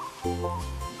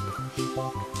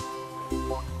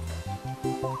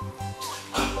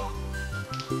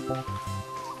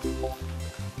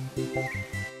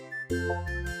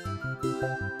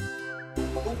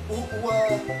 Ụwa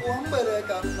mgbere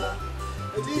ka mma,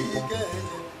 ejighị ike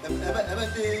ebe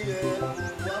ndị ihe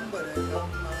ụwa mgbere ka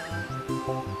mma.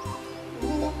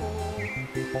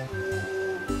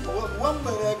 Ụwa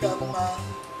mgbere ka mma,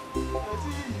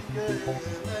 ejighị ike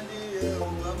ebe ndị ihe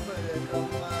ụwa mgbere ka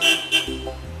mma.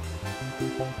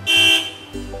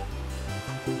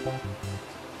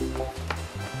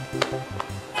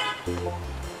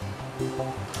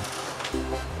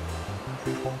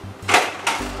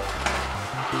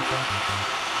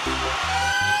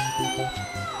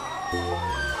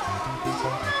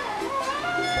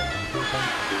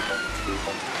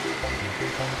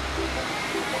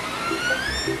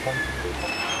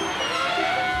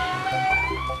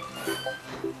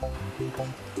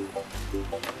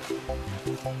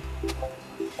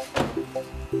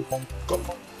 Kom,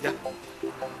 ya.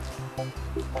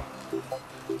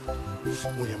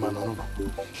 Nwunye ma nọ n'ụlọ.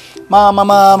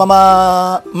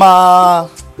 Ma.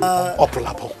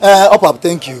 Ọpụlapụ. Ọpụlapụ,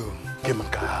 thank you. Gị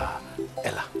maka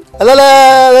Ela.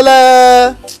 Elele.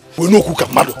 Bụ n'okwu ka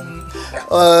mmadụ.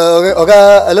 Oga,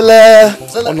 elele.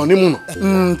 Ọ nọ n'ime ụlọ.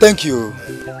 Thank you.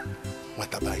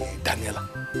 Nwatabaghị Daniela.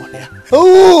 Ọ na ya.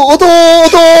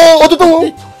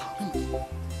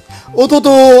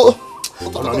 Ototo.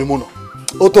 Ọ nọ n'ime ụlọ.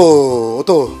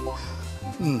 Ototo.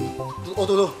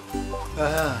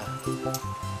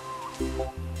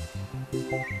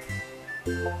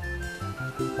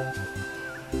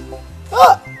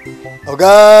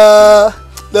 Oga.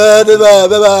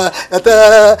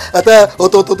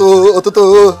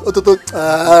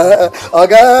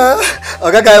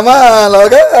 Oga Gaiman.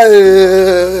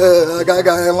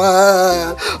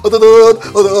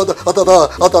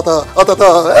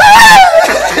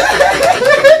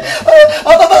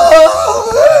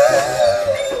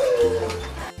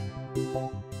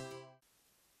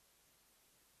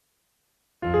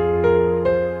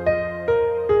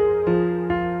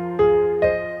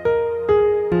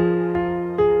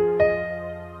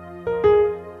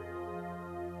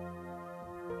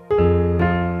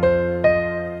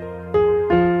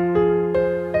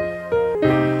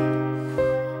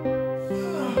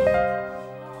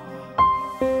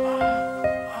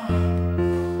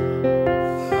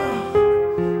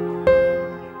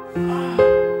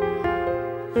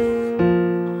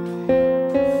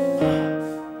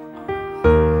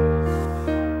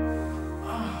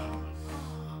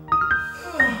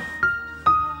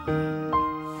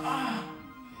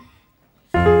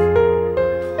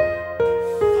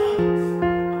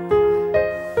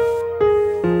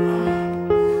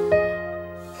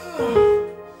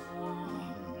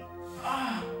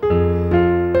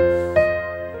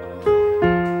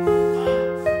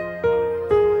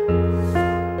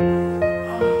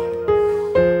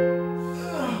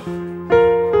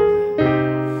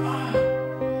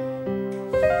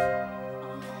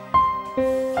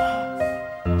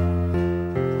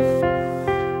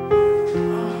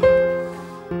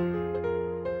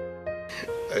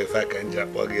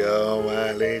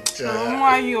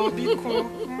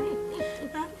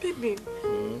 Baby,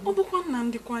 ọ bụkwa nna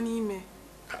m dịkwa n'ime.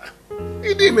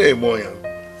 Ịdị ime eme ya.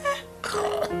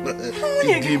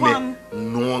 Nwunye gị kwa m.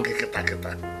 Nụọ gị kịta.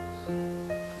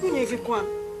 Nwunye gị kwa m.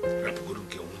 Rapụgoro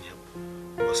nke nwunye m.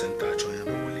 Ọsị nta achọ ya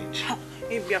na wele nchi.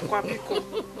 Ịbịakwa biko,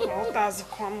 ma ọ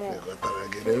tazikwa m. Ịghọtara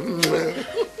gị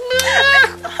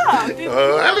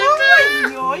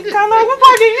Ị ka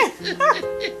na-agwụkwa gị.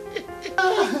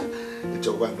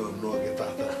 Ịchọkwa nụọ gị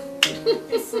tata.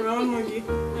 Ifuru ọnụ gị.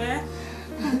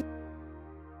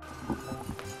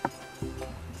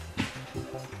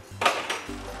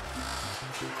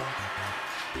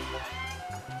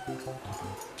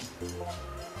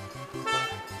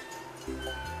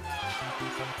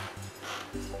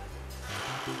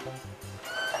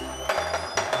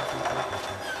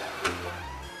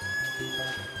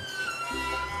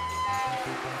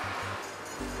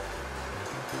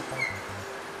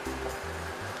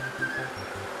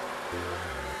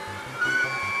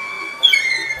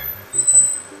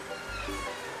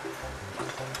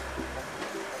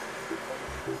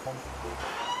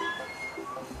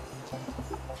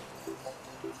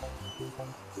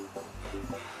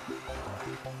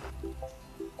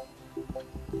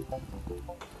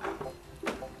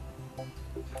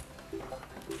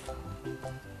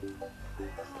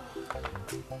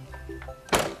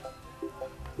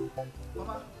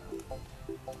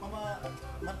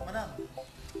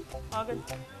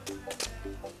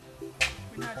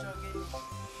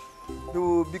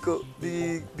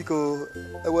 Biko,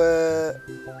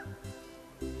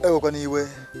 ewekwana iwe.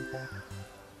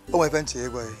 O nwere ife nche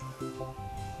ịgwa gị.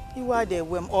 Iwe adị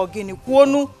ewe m ọ gịnị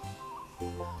kwuonu?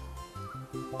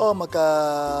 Ọ maka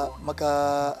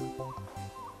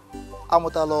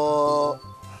amụtala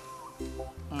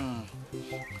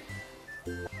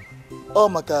ọ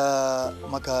maka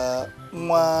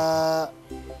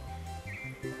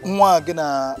nwa gị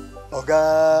na ọga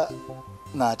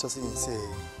na-achọsi nse.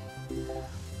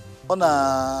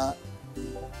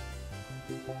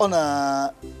 Ọ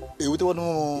na-ewute m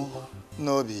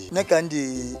n'obi. Nye ka m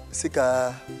ji si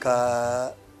ka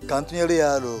ntụnyere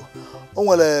ya alo. O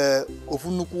nwere ofu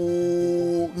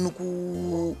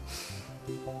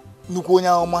nnukwu onye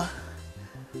ọma.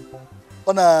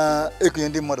 Ọ na-ekunye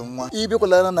ndị mmadụ nwa.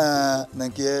 Ibekwalara na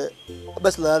nke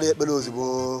ọbasilara ekpere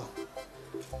ozugbo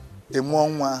ịmụọ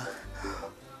nwa.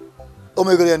 O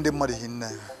megoro ya ndị mmadụ hinne.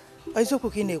 Eziokwu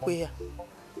ka ị na-ekwe ya?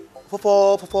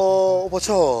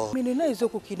 Fọfọ. Mmiri na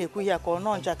eziokwu ka ị na-ekwe ya ka ọ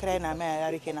nọ njakịrị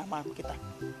na-amagharị ike na ama nkịta.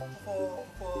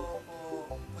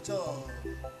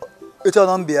 Ịchọ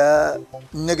nọmbịa,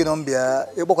 nye gị nọmbịa,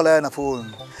 ịgbakwala ya na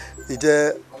fon.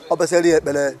 Ije ọbasịrị ya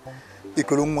ekpere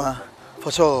ikuru nwa.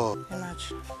 Fọchọ.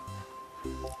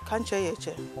 Ka nche ya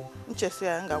eche. Nchesi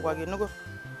ya ngagwa gị nugo.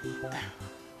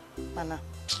 Mana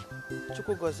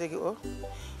Chukwu gọzie gị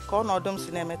ka ọnọdụ m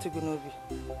si na-emetụ gị n'obi.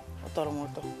 Ọ tọrọ m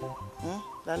ụtọ.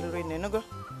 Daalụ rinne nugo.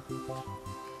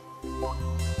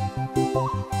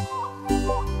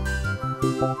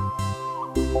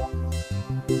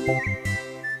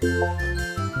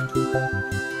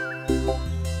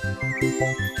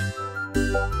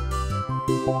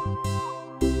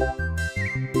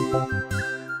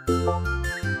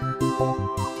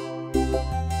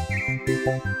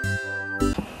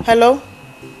 Hello?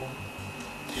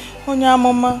 Onye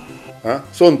amụma.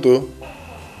 Sonto.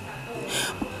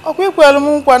 Ọkwa ikwelu m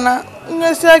nkwa na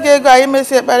nyesi gị ego anyị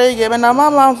mesi ekpere ị ga-eme na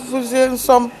mama mfụzie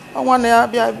nsọ m ọnwa na ya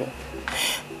bịa.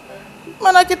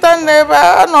 Mana kịta nna ebe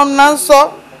anọ m na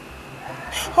nsọ.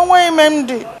 Onwe ime m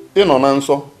dị. Ị nọ na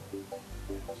nsọ?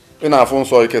 Ị na-afụ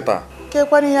nsọ kịta?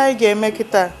 Kekwana ihe anyị ga-eme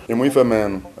kịta? Ịmụ ife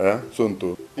menụ,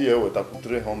 Sonto. Ị ga-ewetakwu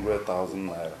 300,000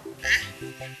 naira.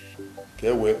 Ka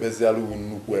e wee kpezialụ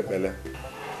nnukwu ekpere.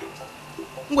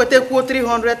 M wetakwuo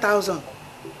 300,000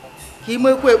 ka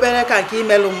imekwu ekpere ka nke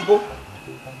imelụ mbụ.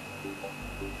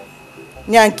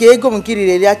 Nya nke ego m nke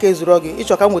riri aka ezuru gị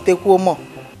ịchọ ka m wetakwuo mọ.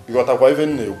 Ịghọtakwa ife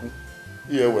m na-ekwu?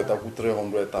 Ị ga-ewetakwu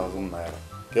 300,000 naira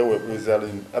ka e wee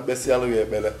kpezialụ gị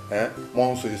ekpere.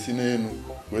 Mmụọ nsọ esi n'elu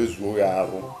wee zuo gị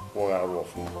arụ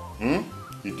ọfụma.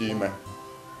 Ịdị ime.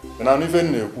 Ị na-anụ ife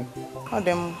m na-ekwu? Ọ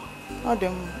dị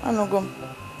m, anụgo m.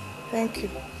 Thank you.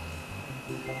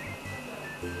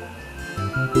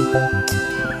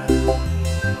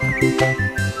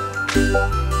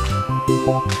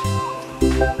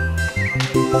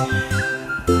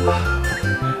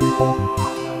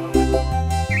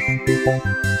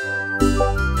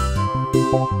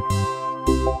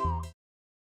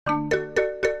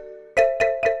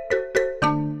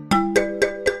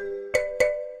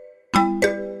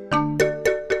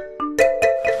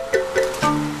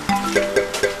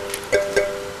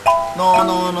 No.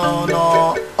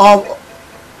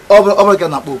 Ọ ka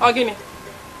na-akpọ. Ogini.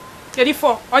 Kedu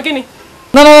for? Ogini.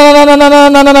 No.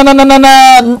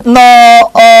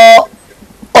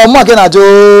 Ma ke na-ajụ.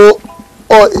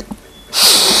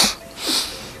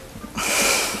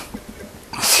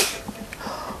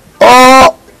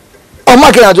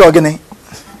 Ma ke na-ajụ ogini.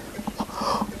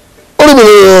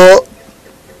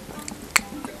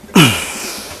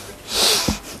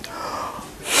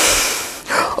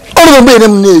 Mgbe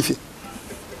m na-efi.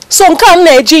 So nke a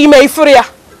na-eji ime ifuru ya.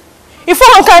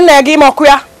 Ifuru nke a na-ege ime ọkụ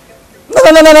ya. Ma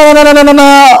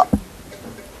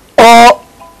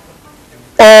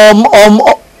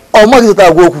gị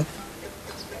agwa okwu.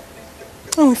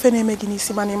 Enwe ife na-eme gị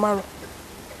n'isi mana ịmarụ.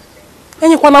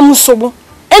 Enyekwana m nsogbu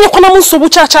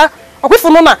chacha.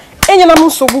 Ọkwịfụnụ na enyela m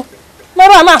nsogbu.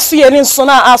 Nara a na-asụ ya eri nso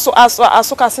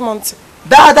na-asụ kasị m ntị.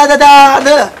 Da.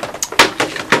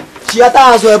 Chiata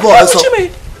azụ ebe ọsọ.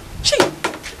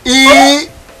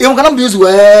 Yung kanang bius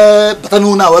we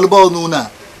patanuna wala ba nuna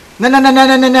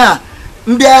na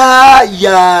mbia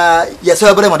ya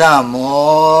sabre madam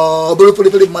bulu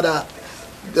puli mada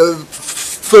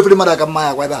fuli mada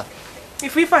kama kwa ba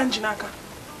ife anjinaka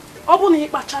ọ bụ na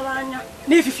ịkpachara anya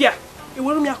n'efifi a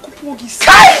ewere m ya kụpụọ gị isi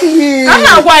ka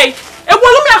na agwa ị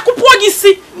ewere m ya kụpụọ gị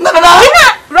isi na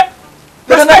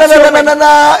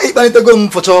ikpanitego m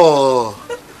focho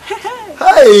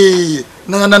hai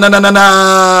na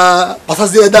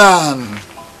pasazie dan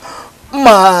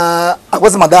Ma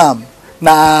agwazi madam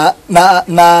na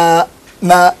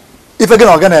ife gị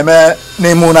na ọga na-eme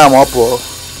n'ime ụlọ ma ọ pụọ.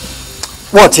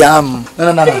 What yam?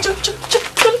 No.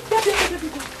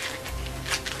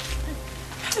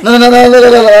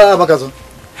 Bakazo.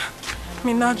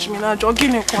 Minaj,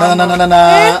 ogini kwa.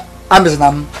 No.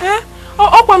 Ambizinam.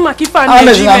 Okwa makifa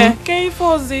na-ejime. Ke ife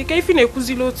ozi, ke ife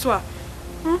na-ekuzili otu a.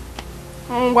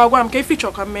 Ngwa m, ke ife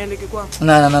choka mmele gị gwa m.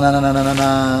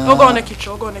 No. Ogo ne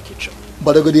kicho.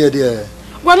 Badago dia.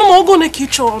 Gwanu m ogo ne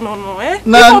kicho no.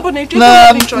 Ife obo na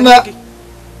kicho gị.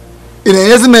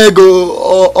 Ina-enyezi m ego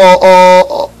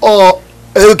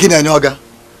ego ka ị na-enye ọga.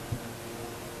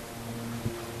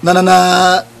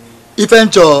 Na ife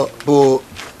nchọ bụ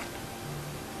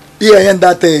ihe nye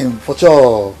that thing for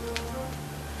sure.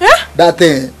 That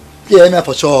thing ihe nye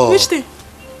for sure. Which thing?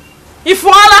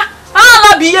 Ifuala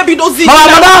ala bi ye bidozi.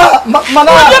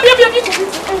 Mana.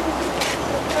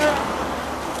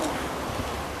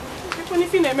 Ikoni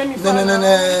fi na eme mi fa. No.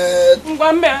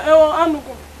 Ngwa mbe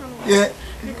anugo. Yeah.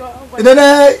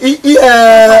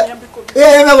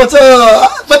 Yeah, what's up?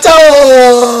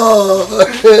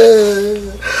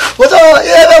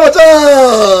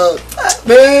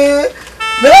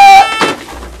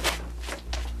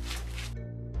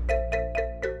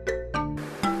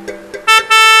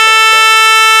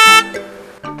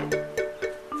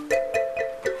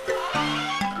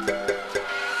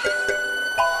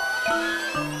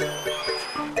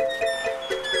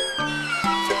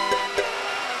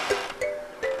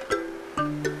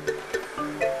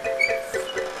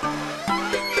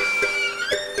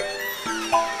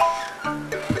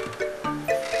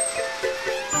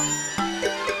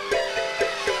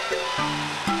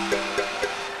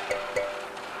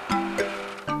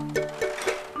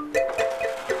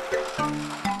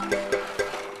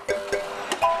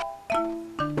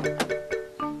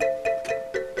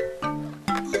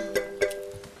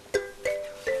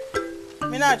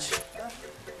 Man.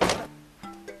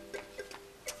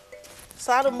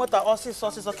 Saru mota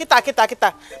osiso.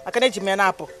 Kita. Makane jime na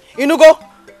apo. Inugo?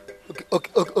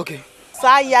 Okay.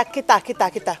 Saya kita.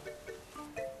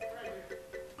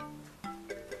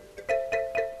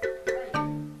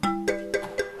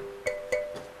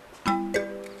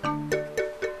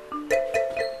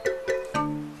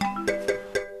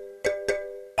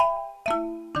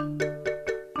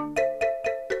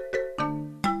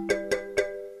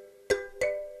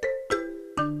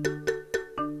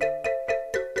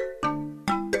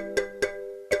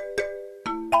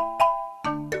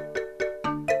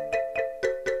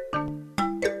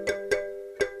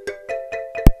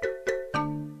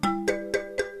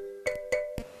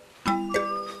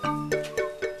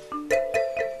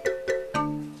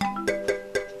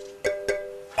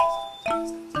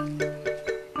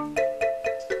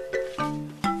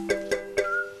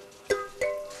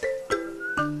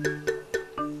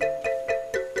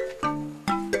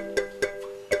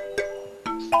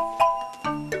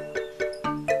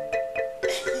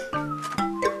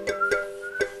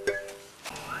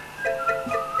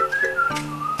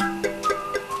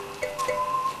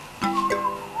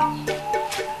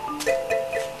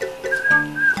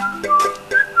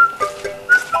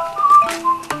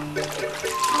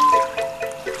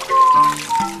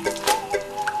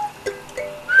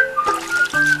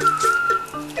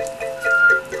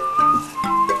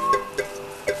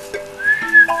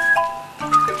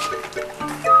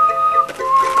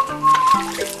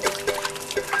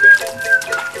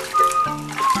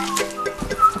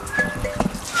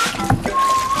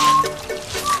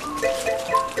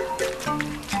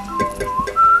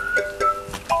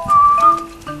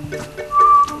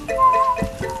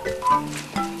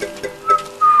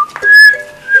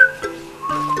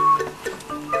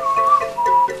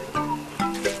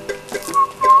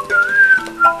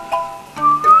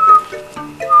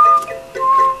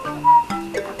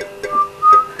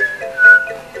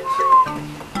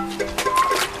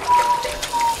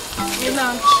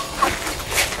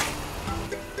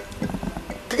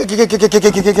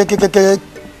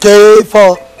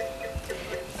 K4.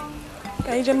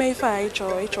 Ka ije mee ife a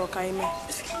ịchọ ka ime.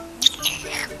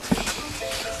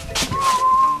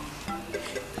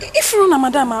 Ifuru na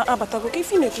madam abatago ka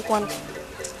ife na-ekwukwanụ.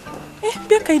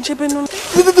 Bịa ka ijebe nụ.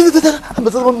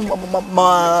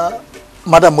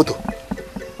 Madam moto.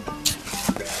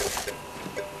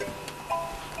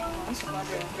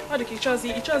 Ọ dị ka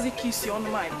ịchọzi ka isi ọnụ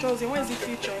ma ịchọzi nwezi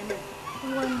ife ịchọ ime.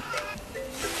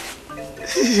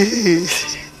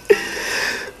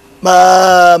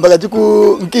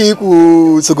 Magajuku nke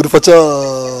ikwu soguru focha.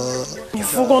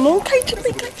 Ifugo no ka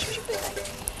ijebe.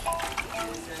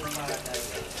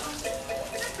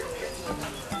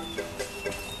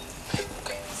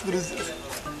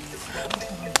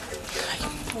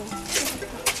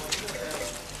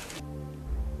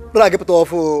 Brag put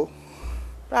off.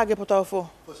 Brag put off. For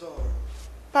sure.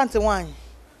 Pants wine.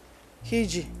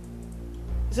 Hiji.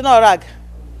 It's not rag.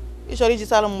 You should reach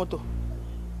Salem moto.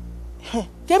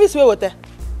 Kebis way water.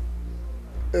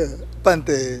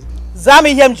 Pante.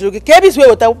 Zami hem jugi. Kebis way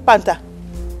water panta.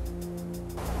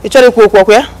 You should walk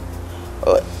where?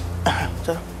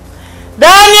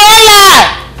 Daniela!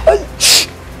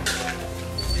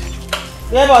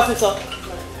 Yeah, boss, it's up.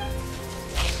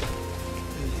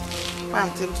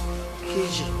 Pante.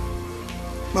 Hiji.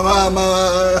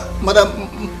 Madam.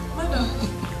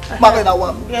 Mama na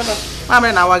wa.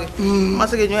 Mama na wa.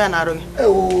 Masige nyoya na rogi.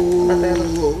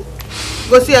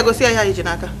 Gosia ya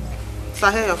ijinaka.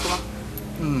 Sahe yokuma.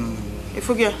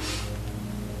 Ifugia.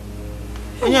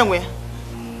 Onyenwe.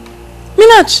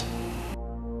 Minach.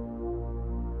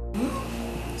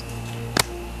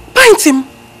 Paint him.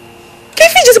 Can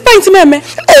you just paint him, eme?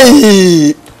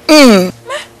 Hey.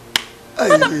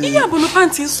 Madam, iya bunu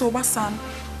paint so basan.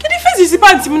 Can you face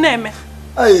paint him name?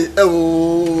 Ay,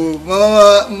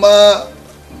 mama.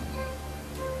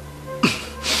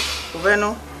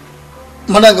 Veno.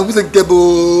 Madam, go think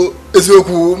kebo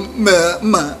ezoku me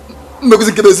go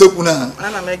think kebo ezoku na.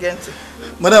 Ana megenti.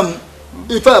 Madam,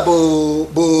 if I bo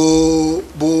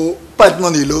part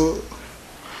money lo.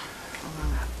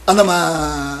 Ana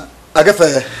ma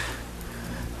agafe.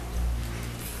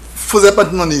 Fazer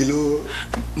part money lo.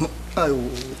 Ayo.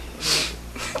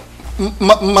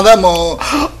 Madam,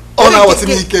 ona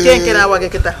wasini ke. Kenke na wage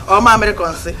kita. O ma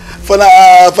Americans. Fana.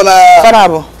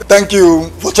 Fanabo. Thank you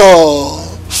for sure.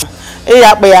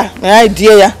 Ya kpe ya, na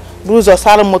idie ya. Bruzo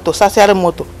sare moto, sasiare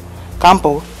moto.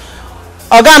 Kampo.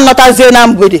 Oga nnotazie na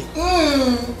mgbede.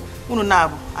 Unu na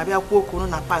abu, abia kwu okwu unu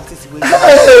na pants si we.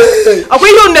 Akwa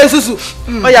ihe unu na-esusu.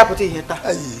 O ya pụta ihe taa.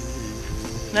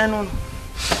 Na enu.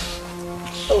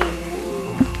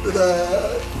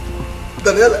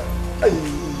 Daniela. Ay.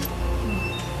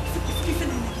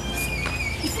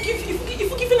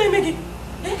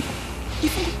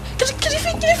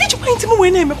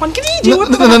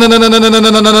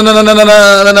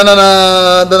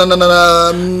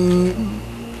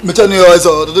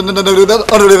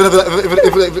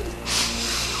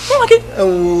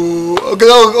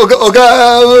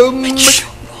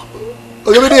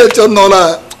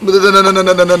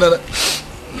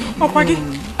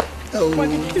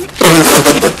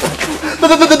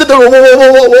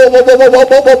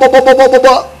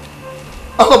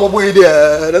 Ala mau buat dia,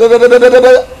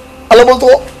 ala mau tu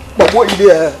buat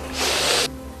dia.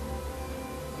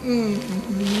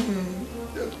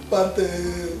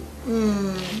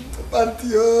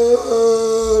 Pantio,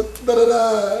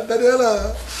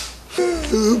 Daniela,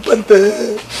 pante,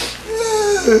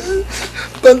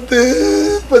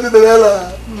 Daniela,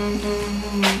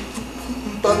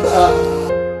 panta.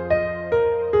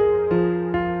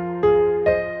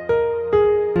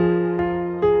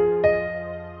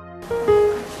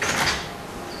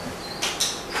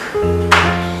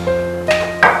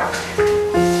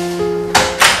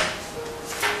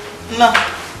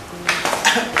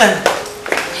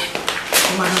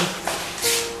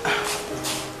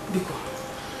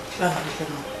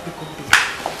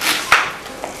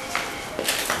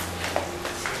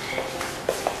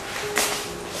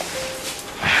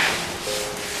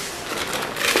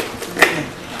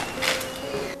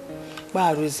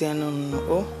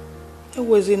 O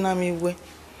ewezi na m igwe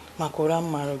maka ụra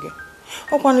mmarụ gị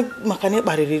ọkwanụ maka na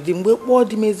ịkparịrị dị mgbe kpọọ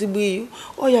dị m ezigbo iyi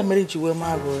ọ ya mere ji wee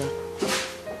marụ ụra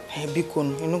biko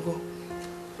ịnụgo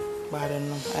gbara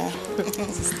nnọọ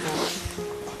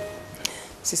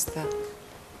Sister,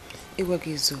 iwe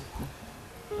gị eziokwu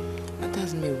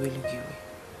atazi m ewelu gị iwe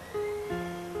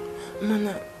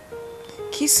mana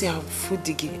ka isi afụ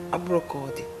dị gị abụrụ ka ọ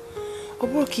dị ọ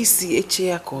bụrụ ka isi eche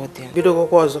ya ka ọ dị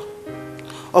bidogokwa ọzọ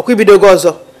ọkwa ibidogo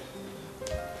ọzọ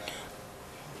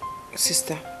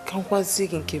Sister, ka m gwazie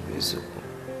gị nke bụ eziokwu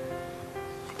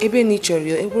ebe na ị chọrọ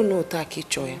ya ebe na ụta ka ị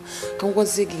chọọ ya ka m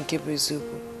gwazie gị nke bụ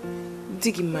eziokwu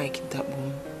di gị Mike dakpo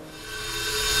m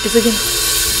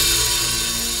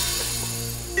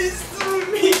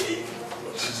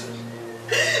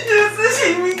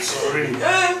Sorry.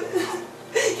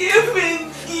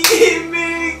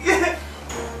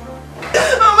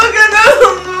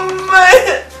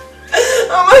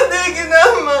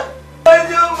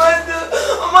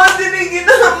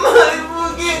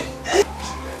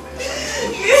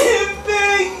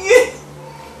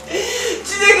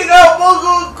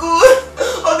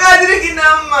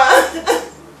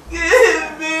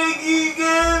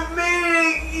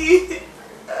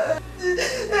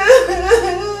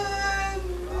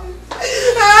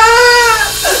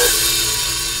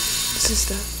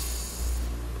 Sister,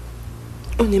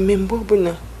 onye member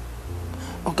ọbụla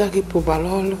ọ gaghị pụbara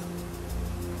ọrụ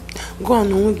gụọ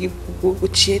na onwe gị kwuo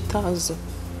ochie taa azụ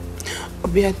ọ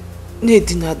bịa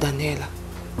na-edina Daniela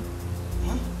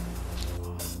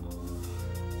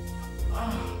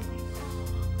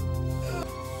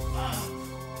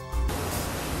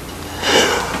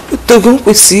otogo m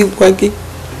kwesịrị ịgwa gị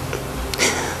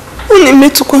ọ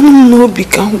na-emetụkwanụ m n'obi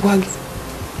ka m gwa gị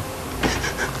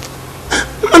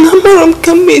mana amara m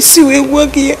ka m esi wee gwa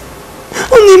gị ya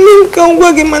ọ na-eme m ka m gwa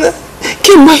gị mana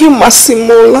kemgbe anyị masị m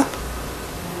ụla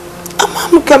ama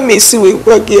m ka m esi wee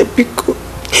gwa gị ya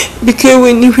biko ewe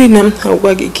n'iwe na m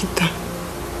na-agwa gị kịta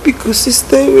biko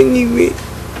sista ewe n'iwe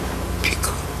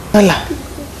biko ala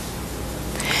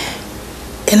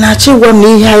ị na-achọ ịgwa m na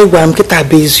ihe anyị gwara m kịta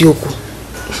bụ eziokwu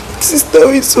sista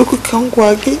eziokwu ka m gwa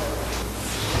gị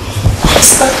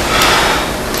sista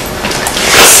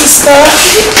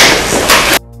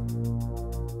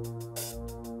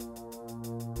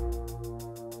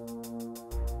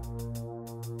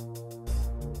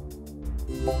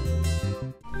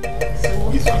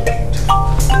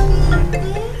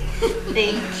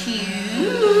Thank you.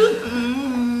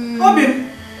 Obim.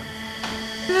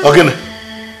 Ogene.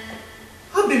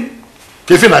 Obim.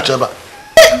 Kefi na chaba.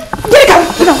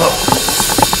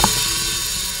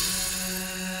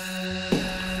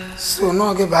 So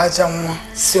no ge ba aja nwa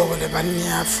si o wele ba ni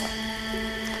afọ.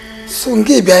 So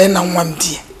nge bia na nwa m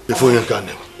die. Before you can.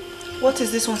 What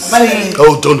is this one saying?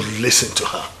 Oh, don't listen to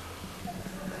her.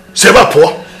 Seba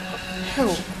poor.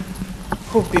 Hell.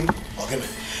 Obim. Ogene.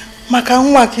 Maka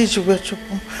nwa ka ijigwe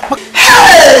chukwu.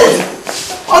 Hey!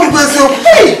 Ọdịgwezi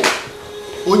hey!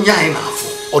 Onye anyị na-afụ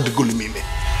ọdịgolu m ime.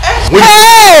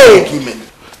 Hey! Ime.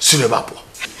 Sine ba poor.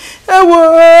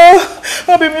 Ewo!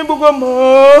 Obim ibugo mo.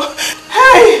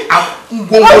 Hey!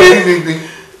 Ngwongwo niile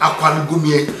akwalugo m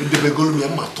edebegolu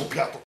m ma tụpịa.